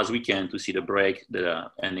as hard as we can to see the brake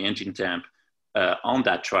and the engine temp on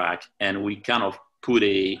that track, and we kind of put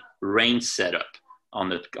a range setup on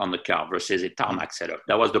the car versus a tarmac setup.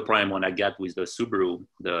 That was the problem when I got with the Subaru,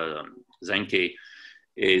 the Zenke,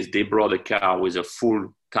 is they brought a car with a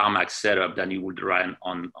full tarmac setup that you would run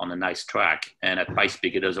on a nice track. And at Pikes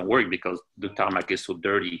Peak, it doesn't work because the tarmac is so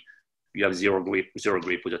dirty you have zero grip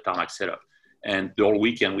with a tarmac setup. And the whole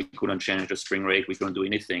weekend, we couldn't change the spring rate. We couldn't do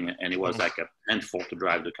anything. And it was like a handful to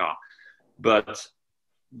drive the car. But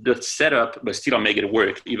the setup, but still I make it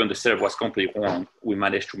work. Even the setup was completely wrong. We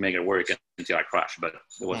managed to make it work until I crashed, but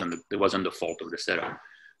it wasn't the fault of the setup.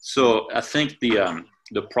 So I think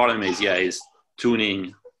the problem is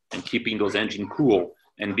tuning and keeping those engines cool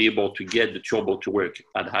and be able to get the turbo to work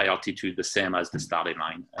at high altitude the same as the starting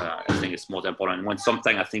line. I think it's most important. When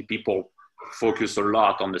sometimes I think people focus a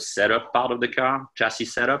lot on the setup part of the car, chassis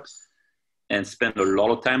setup, and spend a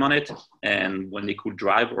lot of time on it. And when they could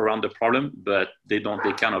drive around the problem, but they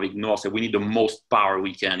kind of ignore, say, we need the most power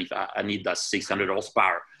we can. If I need that 600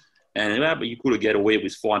 horsepower. And yeah, but you could get away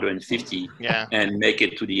with 450 and make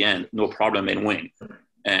it to the end, no problem, and win.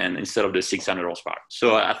 And instead of the 600 horsepower.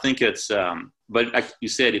 So I think it's, but like you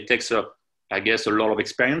said, it takes I guess a lot of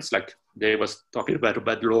experience. Like Dave was talking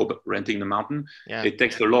about Loeb renting the mountain. Yeah. It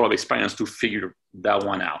takes a lot of experience to figure that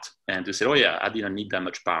one out and to say, oh yeah, I didn't need that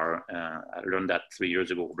much power. I learned that 3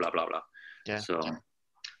 years ago, blah, blah, blah. Yeah. So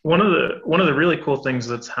one of the really cool things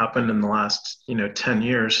that's happened in the last, 10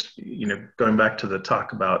 years, going back to the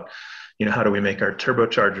talk about, how do we make our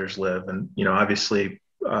turbochargers live? And, obviously,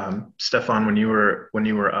 Stephan, when you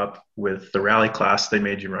were up with the rally class, they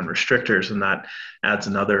made you run restrictors, and that adds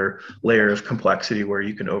another layer of complexity where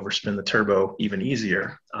you can overspin the turbo even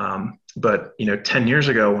easier. But 10 years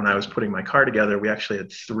ago, when I was putting my car together, we actually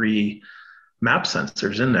had 3 map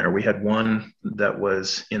sensors in there. We had one that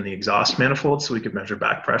was in the exhaust manifold, so we could measure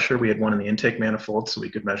back pressure. We had one in the intake manifold, so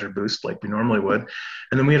we could measure boost like we normally would.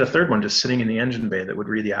 And then we had a third one just sitting in the engine bay that would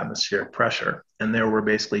read the atmospheric pressure. And there were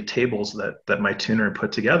basically tables that my tuner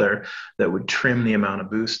put together that would trim the amount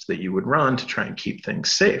of boost that you would run to try and keep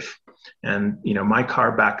things safe. And, my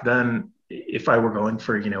car back then, if I were going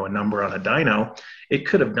for, a number on a dyno, it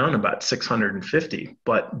could have done about 650.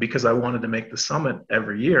 But because I wanted to make the summit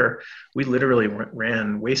every year, we literally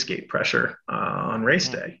ran wastegate pressure on race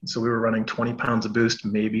day. So we were running 20 pounds of boost,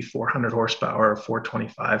 maybe 400 horsepower,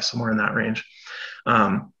 425, somewhere in that range.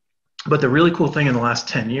 But the really cool thing in the last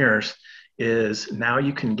 10 years is now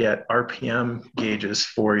you can get RPM gauges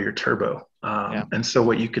for your turbo. And so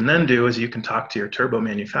what you can then do is you can talk to your turbo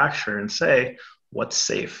manufacturer and say, what's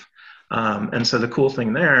safe? And so the cool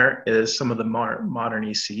thing there is some of the modern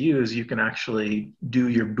ECUs, you can actually do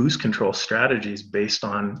your boost control strategies based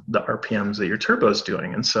on the RPMs that your turbo is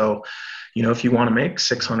doing. And so, if you want to make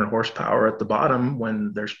 600 horsepower at the bottom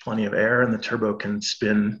when there's plenty of air and the turbo can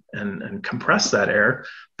spin and compress that air,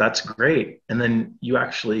 that's great. And then you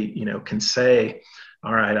actually, can say,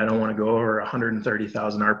 all right, I don't want to go over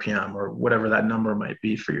 130,000 RPM or whatever that number might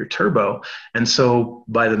be for your turbo. And so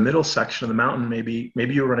by the middle section of the mountain, maybe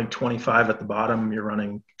you're running 25 at the bottom, you're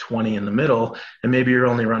running 20 in the middle, and maybe you're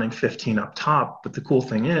only running 15 up top. But the cool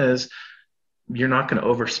thing is, you're not going to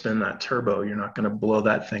overspin that turbo. You're not going to blow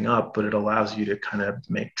that thing up, but it allows you to kind of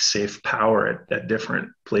make safe power at different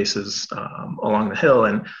places along the hill.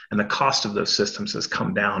 And the cost of those systems has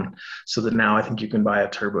come down so that now I think you can buy a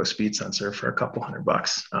turbo speed sensor for a couple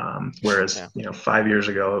 $100. Whereas, 5 years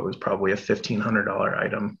ago, it was probably a $1,500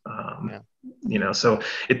 item. So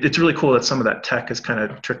it's really cool that some of that tech has kind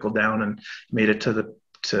of trickled down and made it to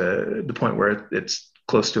the point where it's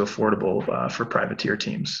close to affordable for privateer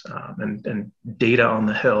teams. And data on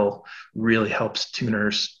the hill really helps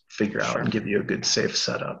tuners figure out and give you a good, safe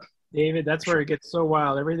setup. David, that's where it gets so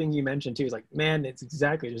wild. Everything you mentioned too is like, man, it's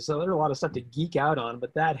exactly just, so there's a lot of stuff to geek out on,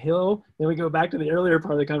 but that hill, then we go back to the earlier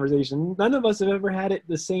part of the conversation. None of us have ever had it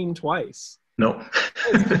the same twice. No.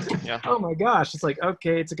 Oh my gosh. It's like,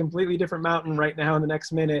 okay, it's a completely different mountain right now in the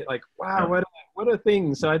next minute. Like, wow, what a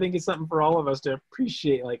thing. So I think it's something for all of us to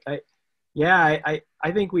appreciate. Like,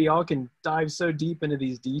 I think we all can dive so deep into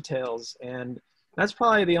these details, and that's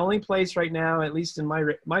probably the only place right now, at least in my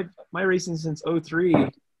racing since 03,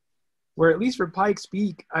 where at least for Pikes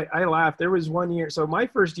Peak, I laughed. There was one year. So my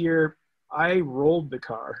first year, I rolled the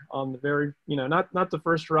car on the very, not the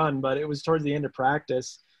first run, but it was towards the end of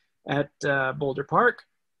practice at Boulder Park.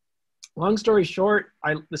 Long story short,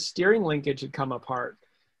 the steering linkage had come apart.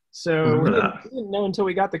 So we didn't know until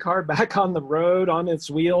we got the car back on the road on its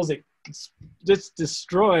wheels. It's just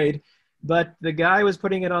destroyed, but the guy was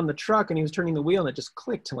putting it on the truck and he was turning the wheel and it just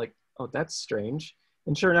clicked. Like, oh, that's strange.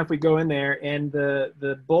 And sure enough, we go in there and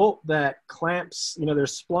the bolt that clamps,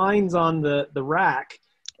 there's splines on the rack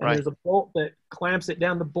and there's a bolt that clamps it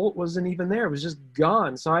down. The bolt wasn't even there. It was just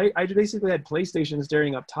gone. So I basically had PlayStation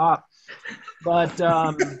steering up top, but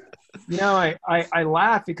I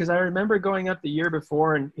laugh because I remember going up the year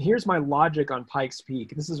before, and here's my logic on Pikes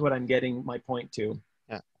Peak. This is what I'm getting my point to.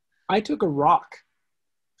 I took a rock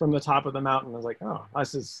from the top of the mountain. I was like, oh,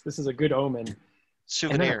 this is a good omen.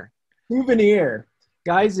 Souvenir. Souvenir.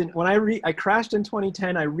 Guys, when I crashed in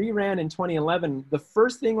 2010, I reran in 2011. The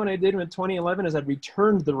first thing when I did in 2011 is I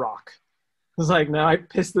returned the rock. I was like, no, I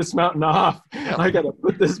pissed this mountain off. Yep. I got to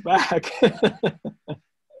put this back.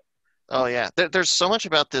 Oh, yeah. There's so much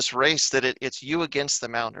about this race that it's you against the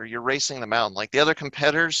mountain, or you're racing the mountain. Like the other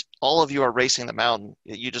competitors, all of you are racing the mountain.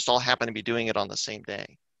 You just all happen to be doing it on the same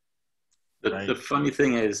day. The funny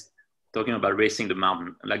thing is, talking about racing the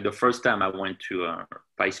mountain, like the first time I went to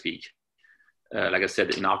Pikes Peak, like I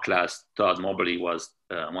said, in our class, Todd Mobley was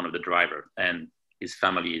one of the drivers, and his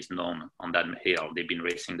family is known on that hill. They've been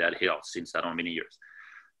racing that hill since I don't know many years.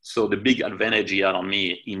 So the big advantage he had on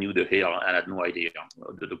me, he knew the hill, and I had no idea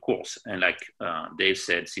the course. And like Dave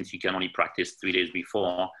said, since you can only practice 3 days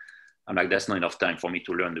before, I'm like, that's not enough time for me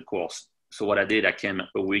to learn the course. So what I did, I came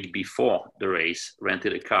a week before the race,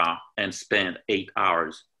 rented a car, and spent 8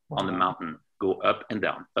 hours on the mountain, go up and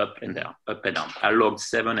down, up and down, up and down. I logged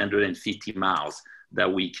 750 miles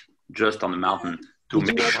that week just on the mountain to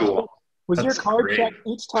make sure. Was your car checked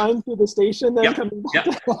each time through the station? Then coming back?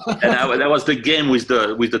 And that was the game with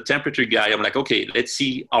the temperature guy. I'm like, okay, let's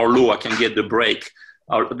see how low I can get the brake.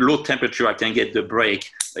 How low temperature I can get the brake.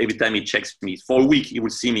 Every time he checks me. For a week, he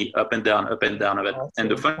would see me up and down, up and down. And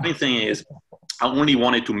the funny thing is, I only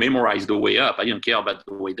wanted to memorize the way up. I didn't care about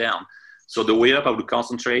the way down. So the way up, I would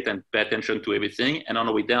concentrate and pay attention to everything. And on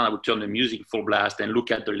the way down, I would turn the music full blast and look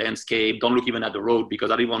at the landscape. Don't look even at the road,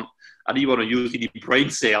 because I didn't want to use the brain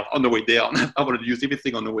cell on the way down. I wanted to use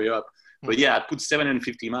everything on the way up. But yeah, I put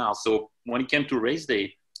 750 miles. So when it came to race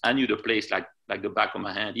day, I knew the place like the back of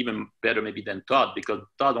my hand, even better maybe than Todd, because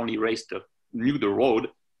Todd only knew the road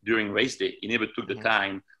during race day. He never took the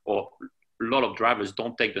time, or a lot of drivers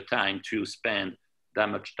don't take the time to spend that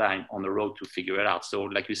much time on the road to figure it out. So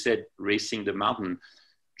like you said, racing the mountain,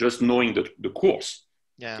 just knowing the course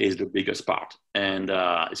is the biggest part. And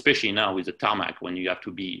especially now with the tarmac, when you have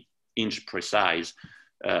to be inch precise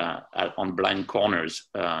on blind corners,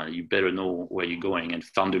 you better know where you're going and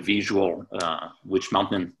find the visual, which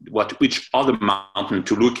other mountain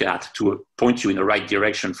to look at to point you in the right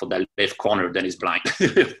direction for that left corner that is blind.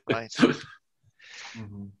 Right.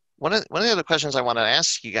 One of the other questions I want to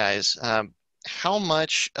ask you guys, how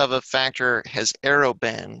much of a factor has aero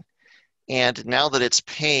been? And now that it's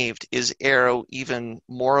paved, is aero even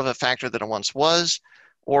more of a factor than it once was?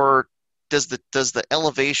 Or does the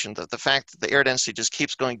elevation, the fact that the air density just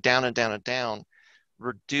keeps going down and down and down,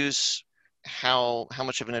 reduce how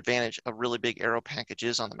much of an advantage a really big aero package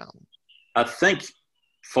is on the mountain? I think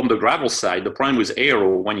from the gravel side, the problem with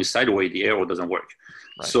aero, when you sideways, the aero doesn't work.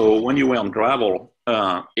 Right. So when you were on gravel,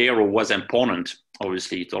 aero was important.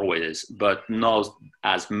 Obviously, it always is, but not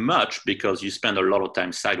as much because you spend a lot of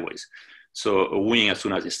time sideways. So a wing, as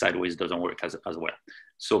soon as it's sideways, doesn't work as well.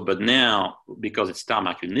 So, but now, because it's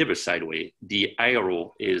tarmac, you never sideways, the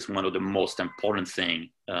aero is one of the most important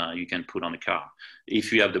thing you can put on a car.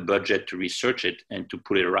 If you have the budget to research it and to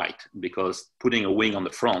put it right, because putting a wing on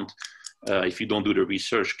the front, if you don't do the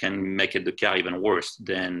research, can make the car even worse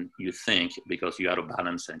than you think, because you out of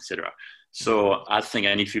balance, etc. So I think,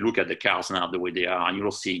 and if you look at the cars now the way they are, and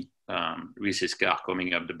you'll see Reese's car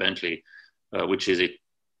coming up, the Bentley, which is a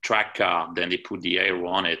track car, then they put the aero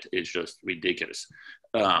on it. It's just ridiculous.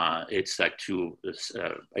 It's like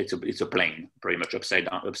it's a plane, pretty much upside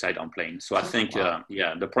down plane. So I think,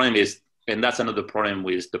 the problem is, and that's another problem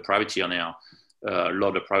with the privateer now. A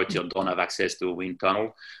lot of privateer don't have access to a wind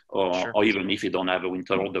tunnel, or even if you don't have a wind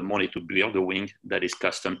tunnel, the money to build a wing that is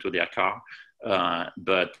custom to their car.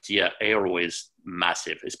 But yeah, aero is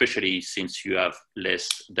massive, especially since you have less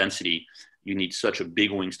density. You need such a big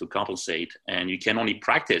wings to compensate, and you can only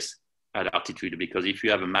practice at altitude, because if you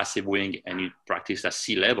have a massive wing and you practice at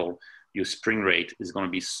sea level, your spring rate is going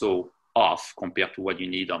to be so off compared to what you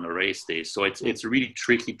need on a race day. So it's a really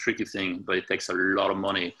tricky thing, but it takes a lot of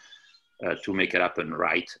money to make it happen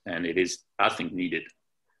right, and it is, I think, needed.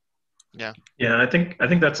 Yeah, I think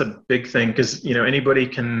that's a big thing, because anybody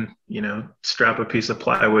can strap a piece of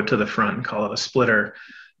plywood to the front and call it a splitter,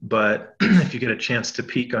 but if you get a chance to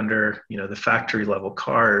peek under the factory level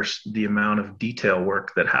cars, the amount of detail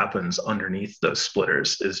work that happens underneath those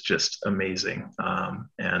splitters is just amazing.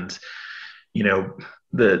 And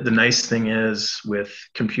the nice thing is, with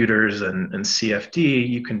computers and CFD,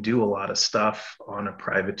 you can do a lot of stuff on a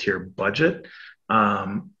privateer budget.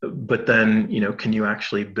 But then, can you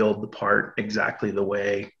actually build the part exactly the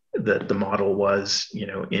way that the model was,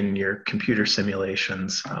 in your computer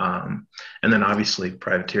simulations? And then obviously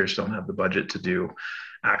privateers don't have the budget to do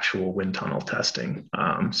actual wind tunnel testing.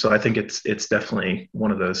 So I think it's definitely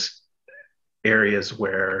one of those areas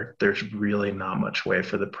where there's really not much way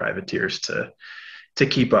for the privateers to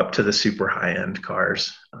keep up to the super high end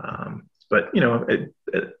cars. But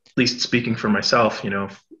at least speaking for myself,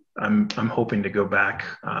 I'm hoping to go back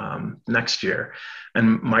next year,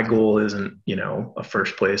 and my goal isn't a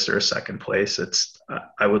first place or a second place. It's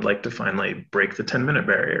I would like to finally break the 10-minute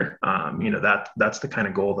barrier. That's the kind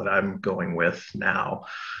of goal that I'm going with now.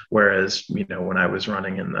 Whereas when I was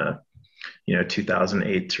running in the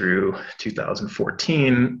 2008 through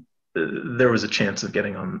 2014, there was a chance of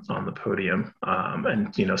getting on the podium.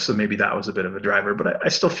 So maybe that was a bit of a driver, but I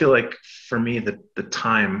still feel like for me, the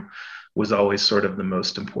time was always sort of the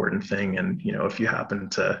most important thing. And, if you happen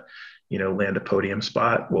to, land a podium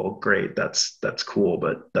spot, well, great. That's cool,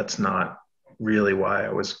 but that's not really why I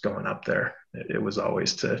was going up there. It was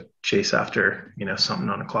always to chase after, something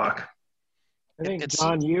on a clock. I think,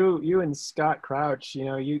 Jon, you and Scott Crouch,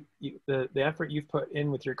 the effort you've put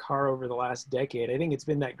in with your car over the last decade, I think it's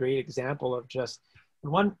been that great example of just the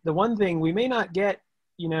one thing we may not get,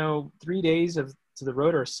 3 days to the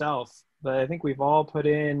road ourselves, but I think we've all put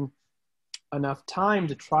in enough time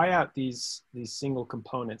to try out these single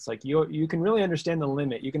components. Like you can really understand the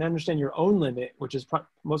limit. You can understand your own limit, which is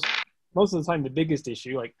most of the time the biggest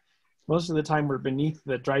issue. Like most of the time we're beneath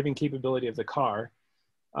the driving capability of the car.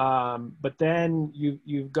 But then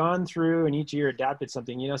you've gone through and each year adapted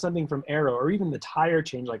something, something from aero or even the tire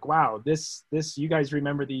change. Like, wow, this, you guys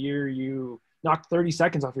remember the year you knocked 30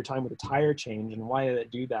 seconds off your time with a tire change, and why did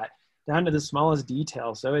it do that? Down to the smallest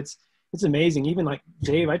detail. So it's amazing. Even like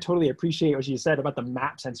Dave, I totally appreciate what you said about the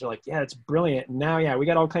map sensor. Like, yeah, it's brilliant. And now, we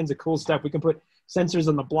got all kinds of cool stuff. We can put sensors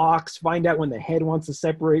on the blocks, find out when the head wants to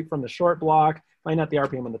separate from the short block, find out the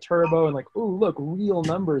RPM on the turbo, and like, ooh, look, real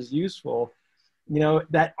numbers useful,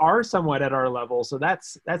 that are somewhat at our level. So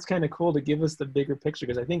that's kind of cool to give us the bigger picture,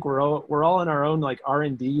 because I think we're all in our own like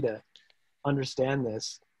R&D to understand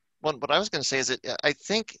this. Well, what I was going to say is that I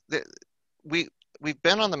think that we've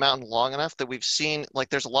been on the mountain long enough that we've seen, like,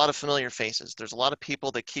 there's a lot of familiar faces. There's a lot of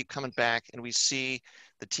people that keep coming back, and we see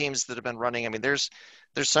the teams that have been running. I mean, there's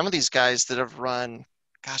some of these guys that have run,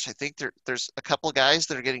 gosh, I think there's a couple of guys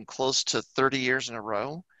that are getting close to 30 years in a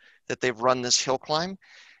row that they've run this hill climb.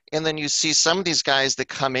 And then you see some of these guys that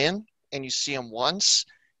come in and you see them once,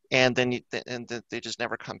 and then they just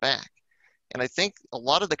never come back. And I think a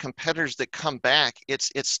lot of the competitors that come back,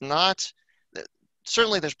 it's not,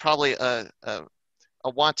 certainly there's probably a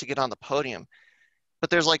want to get on the podium, but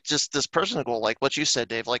there's like just this personal goal, like what you said,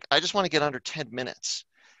 Dave, like, I just want to get under 10 minutes.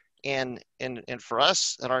 And for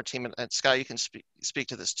us at our team, and Scott, you can speak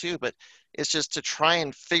to this too, but it's just to try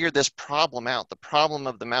and figure this problem out, the problem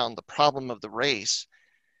of the mountain, the problem of the race,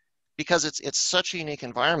 because it's such a unique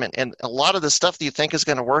environment. And a lot of the stuff that you think is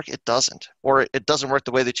going to work, it doesn't, or it doesn't work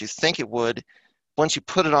the way that you think it would once you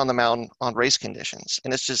put it on the mountain on race conditions.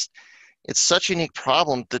 And it's such a unique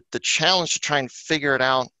problem that the challenge to try and figure it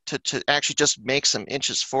out, to actually just make some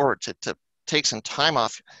inches forward, to take some time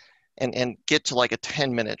off and get to like a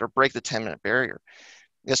 10-minute or break the 10-minute barrier.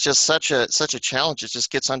 It's just such a challenge. It just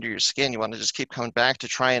gets under your skin. You want to just keep coming back to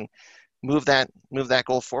try and move that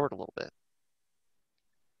goal forward a little bit.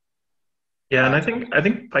 Yeah, and I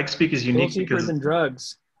think Pikes Peak is unique because than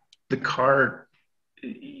drugs. The car,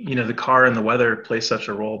 the car and the weather play such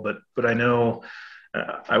a role. But I know,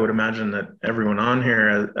 I would imagine that everyone on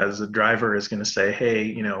here as a driver is going to say,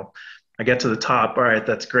 hey, I get to the top. All right,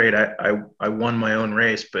 that's great. I won my own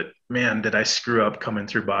race, but man, did I screw up coming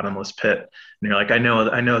through bottomless pit? And you're like, I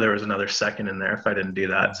know there was another second in there if I didn't do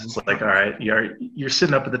that. So it's like, all right, you're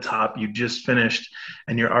sitting up at the top, you just finished,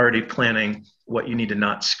 and you're already planning what you need to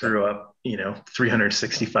not screw up,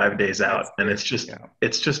 365 days out. And it's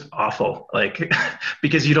just awful. Like,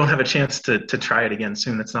 because you don't have a chance to try it again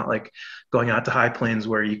soon. It's not like going out to high plains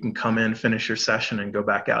where you can come in, finish your session and go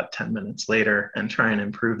back out 10 minutes later and try and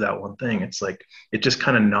improve that one thing. It's like, it just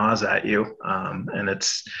kind of gnaws at you. And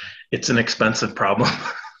it's an expensive problem.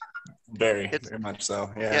 Very much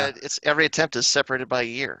so. Yeah. It's every attempt is separated by a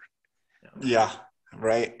year. Yeah.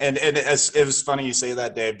 Right. And it was funny you say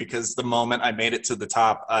that, Dave, because the moment I made it to the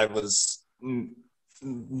top, I was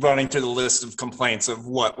running through the list of complaints of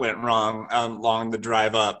what went wrong along the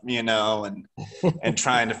drive up, and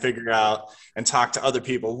trying to figure out and talk to other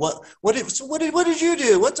people. What did you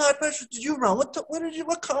do? What tire pressure did you run?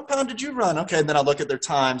 What compound did you run? Okay. And then I'll look at their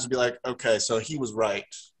times and be like, okay, so he was right.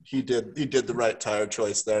 He did the right tire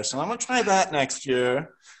choice there. So I'm going to try that next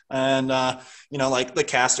year. And, like the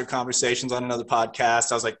caster conversations on another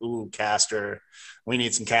podcast, I was like, ooh, caster, we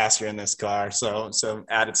need some caster in this car. So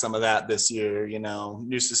added some of that this year,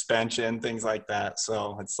 new suspension, things like that.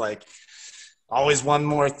 So it's like, always one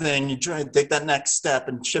more thing. You try to take that next step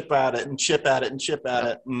and chip at it and chip at it and chip at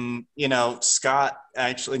it. And, you know, Scott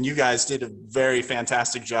actually, and you guys did a very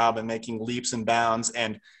fantastic job in making leaps and bounds.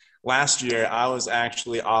 And last year I was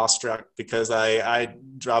actually awestruck because I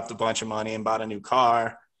dropped a bunch of money and bought a new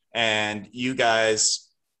car, and you guys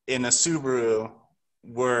in a Subaru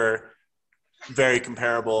were very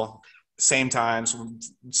comparable. Same times.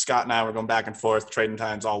 Scott and I were going back and forth, trading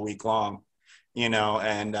times all week long, you know,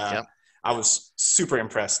 and, I was super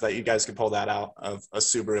impressed that you guys could pull that out of a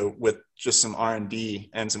Subaru with just some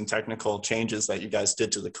R&D and some technical changes that you guys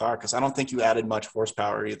did to the car, because I don't think you added much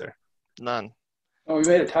horsepower either. None. Well, we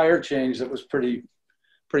made a tire change that was pretty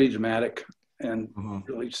dramatic and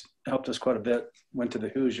really helped us quite a bit. Went to the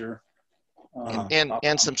Hoosier.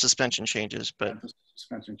 And some suspension changes, but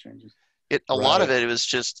suspension changes. A lot of it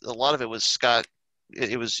was Scott.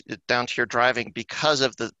 It was down to your driving because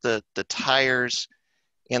of the tires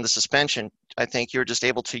and the suspension. I think you're just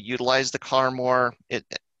able to utilize the car more.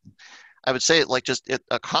 I would say like just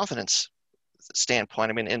a confidence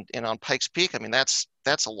standpoint. I mean, and on Pikes Peak, I mean, that's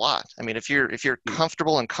a lot. I mean, if you're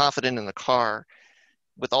comfortable and confident in the car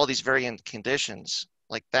with all these varying conditions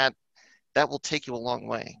like that will take you a long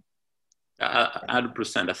way.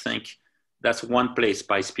 100%. I think that's one place,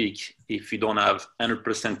 Pikes Peak, if you don't have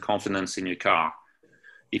 100% confidence in your car,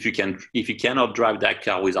 if you cannot drive that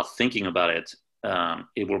car without thinking about it,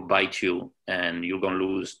 it will bite you and you're going to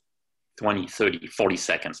lose 20, 30, 40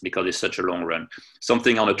 seconds because it's such a long run.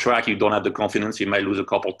 Something on a track, you don't have the confidence, you might lose a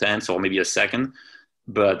couple tenths or maybe a second,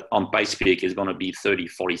 but on Pikes Peak, it's going to be 30,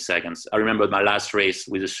 40 seconds. I remember my last race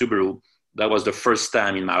with a Subaru. That was the first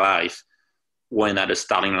time in my life when at the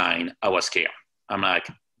starting line, I was scared. I'm like,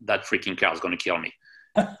 that freaking car is going to kill me.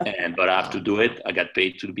 But I have to do it. I got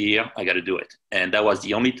paid to be here. I got to do it. And that was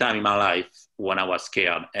the only time in my life when I was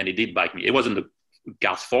scared, and it did bite me. It wasn't the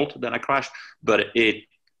car's fault that I crashed, but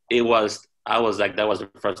I was like, that was the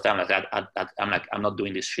first time I'm like, I'm not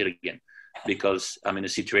doing this shit again because I'm in a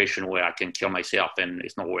situation where I can kill myself and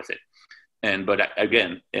it's not worth it. But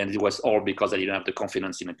again, and it was all because I didn't have the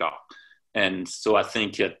confidence in the car. And so I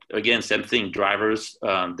think, again, same thing, drivers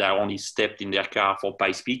that only stepped in their car for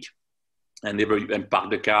Pikes Peak, and park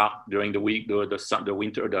the car during the week, the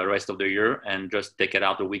winter, the rest of the year, and just take it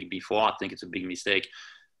out the week before. I think it's a big mistake.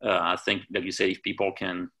 I think, like you said, if people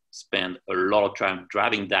can spend a lot of time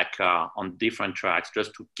driving that car on different tracks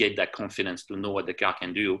just to get that confidence to know what the car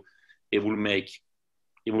can do, it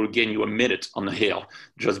will gain you a minute on the hill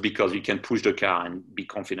just because you can push the car and be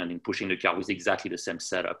confident in pushing the car with exactly the same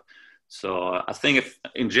setup. So I think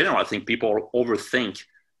in general, I think people overthink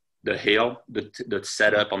the hill, the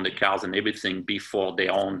setup on the cars and everything before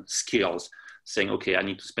their own skills, saying, okay, I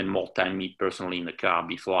need to spend more time, me personally, in the car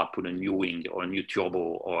before I put a new wing or a new turbo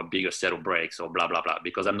or a bigger set of brakes or blah, blah, blah,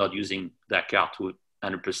 because I'm not using that car to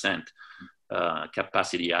 100%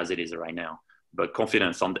 capacity as it is right now. But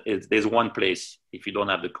confidence, there's one place, if you don't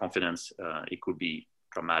have the confidence, it could be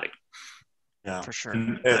dramatic. Yeah, for sure.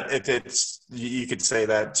 It's you could say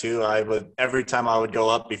that too. Every time I would go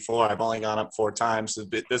up before, I've only gone up 4 times.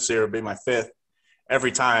 This year would be my 5th.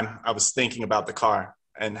 Every time I was thinking about the car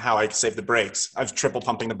and how I could save the brakes. I was triple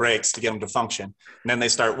pumping the brakes to get them to function. And then they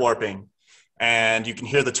start warping and you can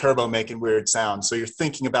hear the turbo making weird sounds. So you're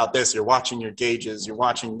thinking about this, you're watching your gauges, you're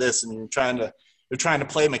watching this, and you're trying to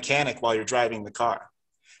play mechanic while you're driving the car.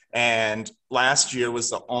 And last year was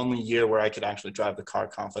the only year where I could actually drive the car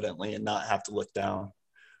confidently and not have to look down.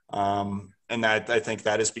 And I think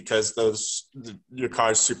that is because your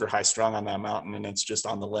car is super high strung on that mountain and it's just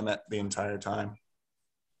on the limit the entire time.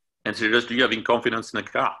 And so just you having confidence in the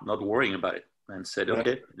car, not worrying about it, and said,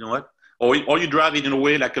 okay, you know what? Or you drive it in a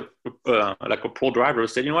way like a pro driver,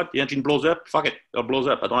 said, you know what? The engine blows up, fuck it, it blows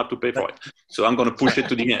up. I don't have to pay for it. So I'm going to push it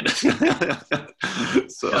to the end.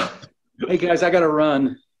 So, hey guys, I got to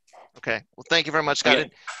run. Okay. Well, thank you very much, Scott.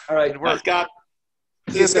 Okay. All right. Bye, Scott.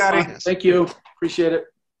 See you, Scotty. Thank you. Appreciate it.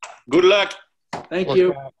 Good luck. Thank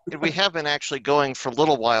you. We have been actually going for a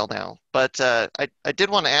little while now, but I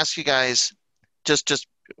did want to ask you guys, just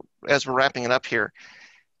as we're wrapping it up here,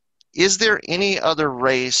 is there any other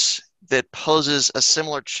race that poses a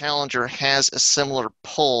similar challenge or has a similar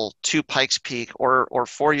pull to Pikes Peak, or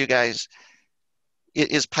for you guys,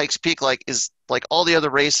 is Pikes Peak is like all the other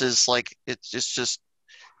races, like it's just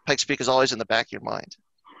Pikes Peak is always in the back of your mind?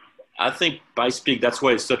 I think Pikes Peak, that's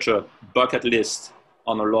why it's such a bucket list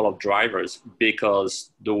on a lot of drivers,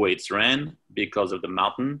 because the way it's ran, because of the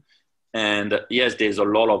mountain. And yes, there's a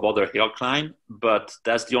lot of other hill climb, but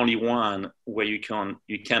that's the only one where you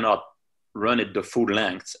cannot run it the full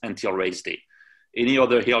length until race day. Any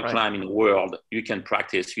other hill climb in the world, you can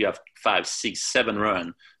practice. You have 5, 6, 7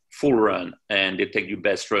 run full run, and they take your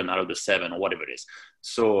best run out of the 7 or whatever it is.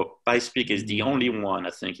 So Pikes Peak is the only one,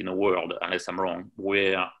 I think, in the world, unless I'm wrong,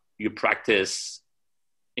 where you practice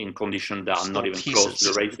in conditions that are not even close to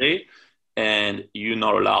the race day, and you're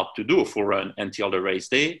not allowed to do a full run until the race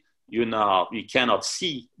day. You cannot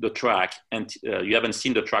see the track, and you haven't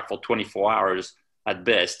seen the track for 24 hours at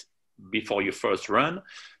best before your first run.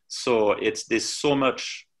 So there's so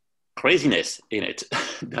much craziness in it.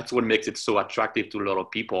 That's what makes it so attractive to a lot of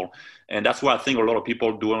people. And that's why I think a lot of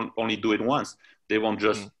people only do it once. They won't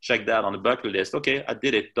just check that on the bucket list. Okay, I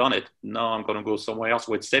did it, done it. Now I'm going to go somewhere else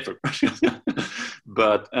where it's safer.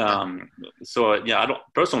 But so yeah,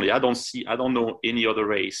 I don't know any other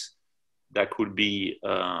race that could be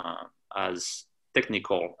as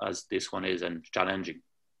technical as this one is and challenging.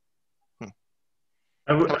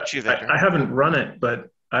 I haven't run it, but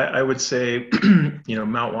I would say,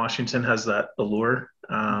 Mount Washington has that allure.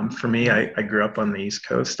 For me, I grew up on the East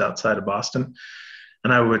Coast outside of Boston,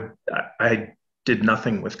 and I did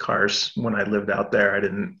nothing with cars when I lived out there. I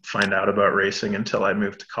didn't find out about racing until I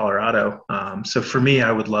moved to Colorado. So for me,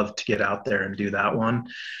 I would love to get out there and do that one.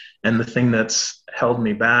 And the thing that's held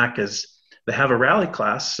me back is they have a rally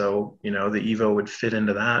class. So, the Evo would fit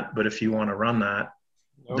into that. But if you want to run that,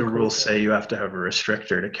 the rules say you have to have a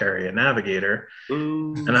restrictor to carry a navigator.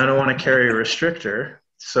 And I don't want to carry a restrictor.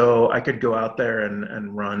 So I could go out there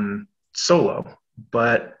and run solo.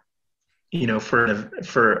 But,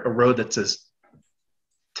 for a road that's as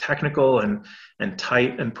technical and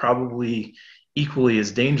tight and probably equally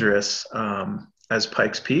as dangerous as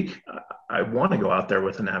Pikes Peak, I want to go out there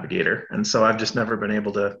with a navigator. And so I've just never been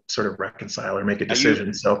able to sort of reconcile or make a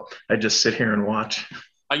decision. So I just sit here and watch.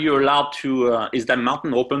 Are you allowed to, is that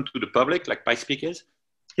mountain open to the public like Pikes Peak is?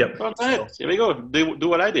 Yep. Well, here we go. Do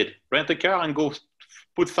what I did. Rent a car and go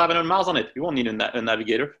put 500 miles on it. You won't need a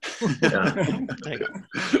navigator.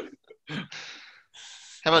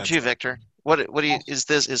 How about you, Victor? What do you,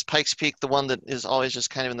 is Pikes Peak the one that is always just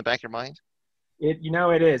kind of in the back of your mind?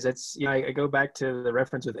 It is. It's I go back to the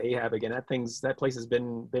reference with Ahab again. That place has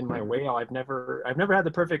been my whale. I've never had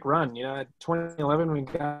the perfect run. 2011 we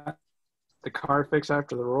got the car fixed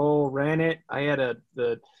after the roll, ran it. I had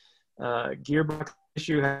the gearbox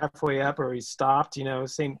issue halfway up, or we stopped.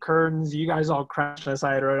 St. Kern's. You guys all crashed on the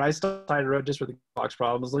side of the road. I stopped on the side of the road just for the gearbox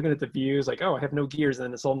problems. Looking at the views, like, oh, I have no gears, and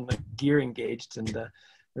then it's all gear engaged, and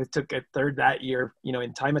it took a third that year,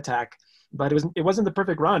 in time attack. But it wasn't the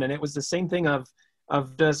perfect run, and it was the same thing of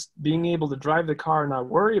just being able to drive the car and not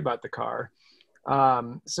worry about the car.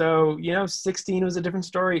 So 16 was a different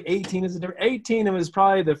story. 18 is a different. 18, it was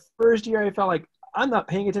probably the first year I felt like I'm not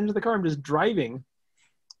paying attention to the car. I'm just driving.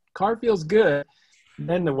 Car feels good. And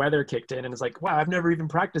then the weather kicked in, and it's like, wow, I've never even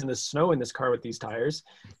practiced in the snow in this car with these tires.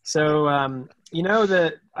 So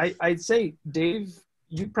I'd say, Dave,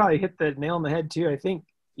 you probably hit the nail on the head too. I think.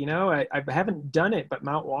 I haven't done it, but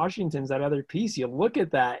Mount Washington's that other piece. You look at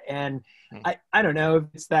that, and I don't know if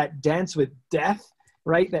it's that dance with death,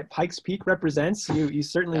 right, that Pikes Peak represents. You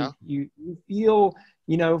certainly you feel,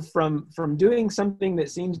 from doing something that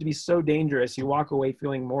seems to be so dangerous, you walk away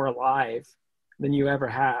feeling more alive than you ever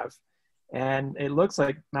have. And it looks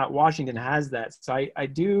like Mount Washington has that. So I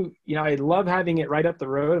do, I love having it right up the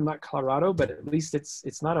road. I'm not Colorado, but at least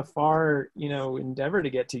it's not a far, endeavor to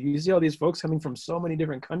get to. You see all these folks coming from so many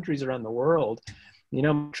different countries around the world.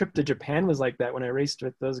 My trip to Japan was like that when I raced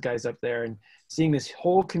with those guys up there, and seeing this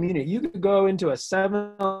whole community. You could go into a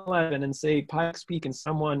 7-Eleven and say Pikes Peak, and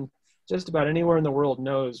someone just about anywhere in the world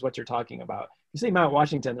knows what you're talking about. You say Mount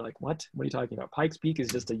Washington, they're like, what are you talking about? Pikes Peak is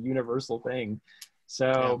just a universal thing.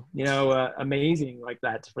 So, amazing like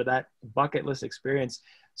that for that bucket list experience.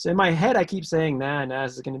 So in my head, I keep saying,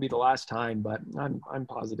 this is going to be the last time, but I'm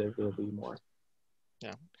positive there'll be more.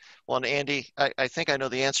 Yeah. Well, and Andy, I think I know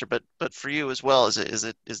the answer, but for you as well, is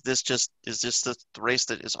this the race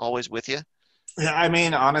that is always with you? Yeah. I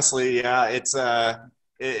mean, honestly, yeah,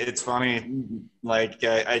 it's funny. Like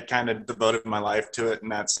I kind of devoted my life to it in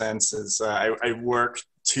that sense. I work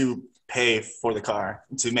to pay for the car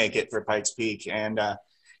to make it for Pikes Peak, and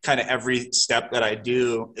kind of every step that I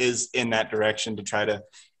do is in that direction to try to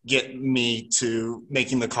get me to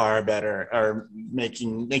making the car better, or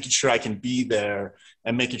making sure I can be there,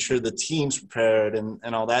 and making sure the team's prepared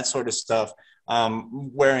and all that sort of stuff.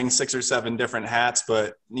 Wearing 6 or 7 different hats,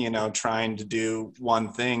 but trying to do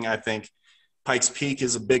one thing. I think Pikes Peak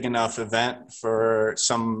is a big enough event for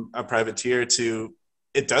a privateer to.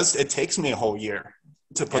 It takes me a whole year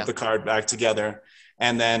to put the card back together,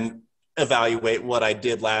 and then evaluate what I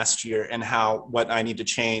did last year and what I need to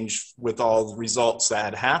change with all the results that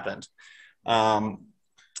had happened.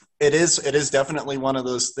 It is definitely one of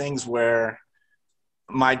those things where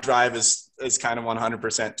my drive is kind of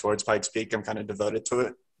 100% towards Pikes Peak. I'm kind of devoted to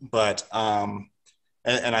it, but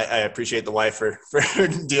and I appreciate the wife for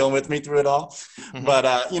dealing with me through it all. Mm-hmm. But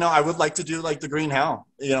I would like to do like the Green Hell.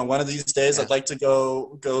 One of these days, I'd like to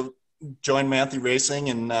go join Matthew Racing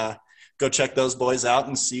and go check those boys out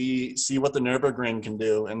and see what the Nürburgring can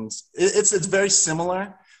do. And it's very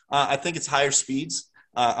similar. I think it's higher speeds,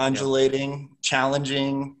 undulating,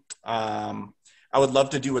 challenging. I would love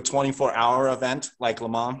to do a 24-hour event like Le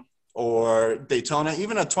Mans or Daytona.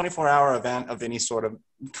 Even a 24-hour event of any sort of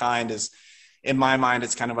kind is, in my mind,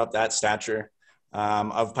 it's kind of up that stature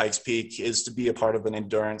of Pikes Peak, is to be a part of an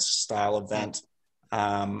endurance style event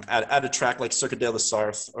at a track like Circuit de la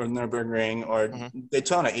Sarthe or Nürburgring or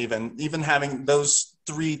Daytona. Even having those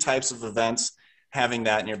three types of events, having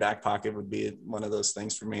that in your back pocket would be one of those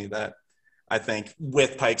things for me that I think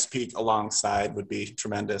with Pikes Peak alongside would be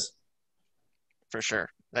tremendous. For sure.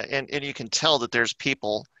 And you can tell that there's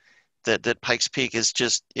people that Pikes Peak is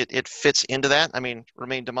just, it fits into that. I mean,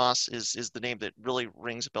 Romain Dumas is the name that really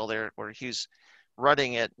rings a bell there, where he's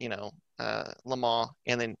running at, Le Mans,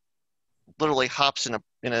 and then literally hops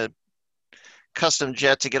in a custom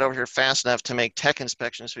jet to get over here fast enough to make tech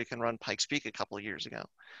inspections so he can run Pikes Peak a couple of years ago.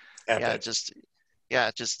 Epic.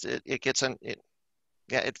 It gets in it.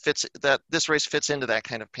 Yeah, it fits that. This race fits into that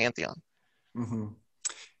kind of pantheon. Mm-hmm.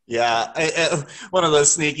 Yeah, one of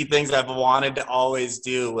those sneaky things I've wanted to always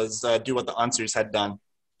do was do what the Unsers had done.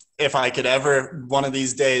 If I could ever one of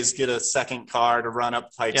these days get a second car to run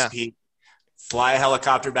up Pikes Peak, fly a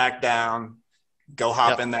helicopter back down, go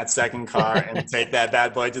hop in that second car and take that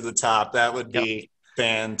bad boy to the top, that would be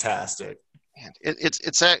fantastic. Man,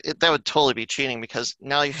 that would totally be cheating, because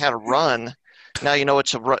now you had a run. Now you know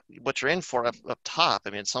what you're in for up top. I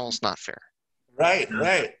mean, it's almost not fair. Right.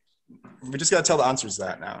 We just got to tell the Unsers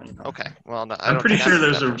that now. Okay. Well, no, I'm pretty sure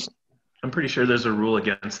there's a rule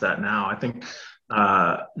against that now. I think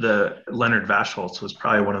the Leonard Vaschholz was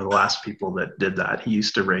probably one of the last people that did that. He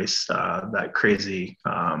used to race that crazy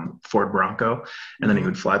Ford Bronco, and then he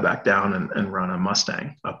would fly back down and run a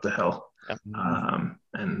Mustang up the hill.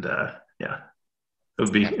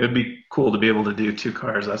 It would be cool to be able to do two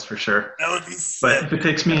cars, that's for sure. That would be sick. But if it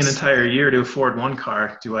takes me an entire year to afford one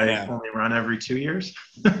car, do I only run every 2 years?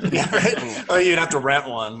 Yeah, right. Oh, you'd have to rent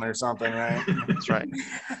one or something, right? That's right.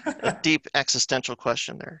 A deep existential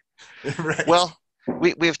question there. Right. Well,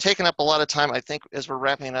 we've taken up a lot of time. I think as we're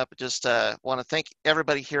wrapping up, just want to thank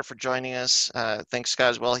everybody here for joining us. Thanks, Scott,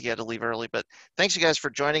 as well. He had to leave early, but thanks you guys for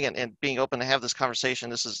joining and being open to have this conversation.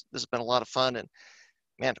 This has been a lot of fun, and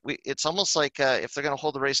man, it's almost like if they're going to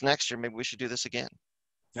hold the race next year, maybe we should do this again.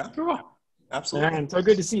 Yeah, cool. Absolutely. Man, so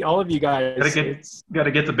good to see all of you guys. Got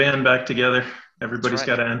to get the band back together. Everybody's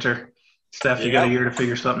got to enter. Steph, you got a year to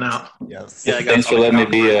figure something out. Yes. Yeah, thanks for letting me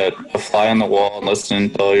be a fly on the wall and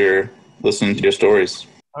listening to your stories.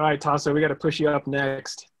 All right, Tasso, we got to push you up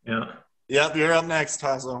next. Yeah. Yep, you're up next,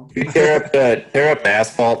 Tasso. You tear up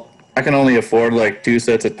asphalt. I can only afford like 2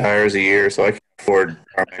 sets of tires a year, so I can afford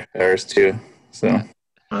tarmac tires too. So.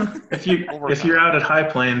 If you're out at High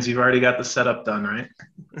Plains, you've already got the setup done, right?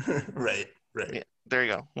 Right. Yeah, there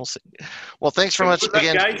you go. We'll see. Well, thanks very much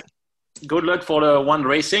again, guys. Good luck for the one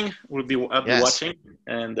racing. I'll be watching,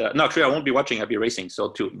 and no, actually, I won't be watching. I'll be racing, so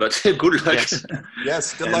too. But good luck.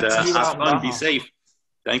 Yes. Good luck to you. Have fun. Be safe.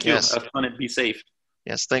 Thank you. Have fun and be safe.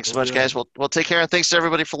 Yes. Thanks so much, guys. We'll take care, and thanks to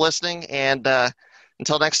everybody for listening. And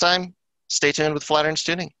until next time, stay tuned with Flatirons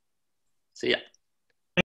Tuning. See ya.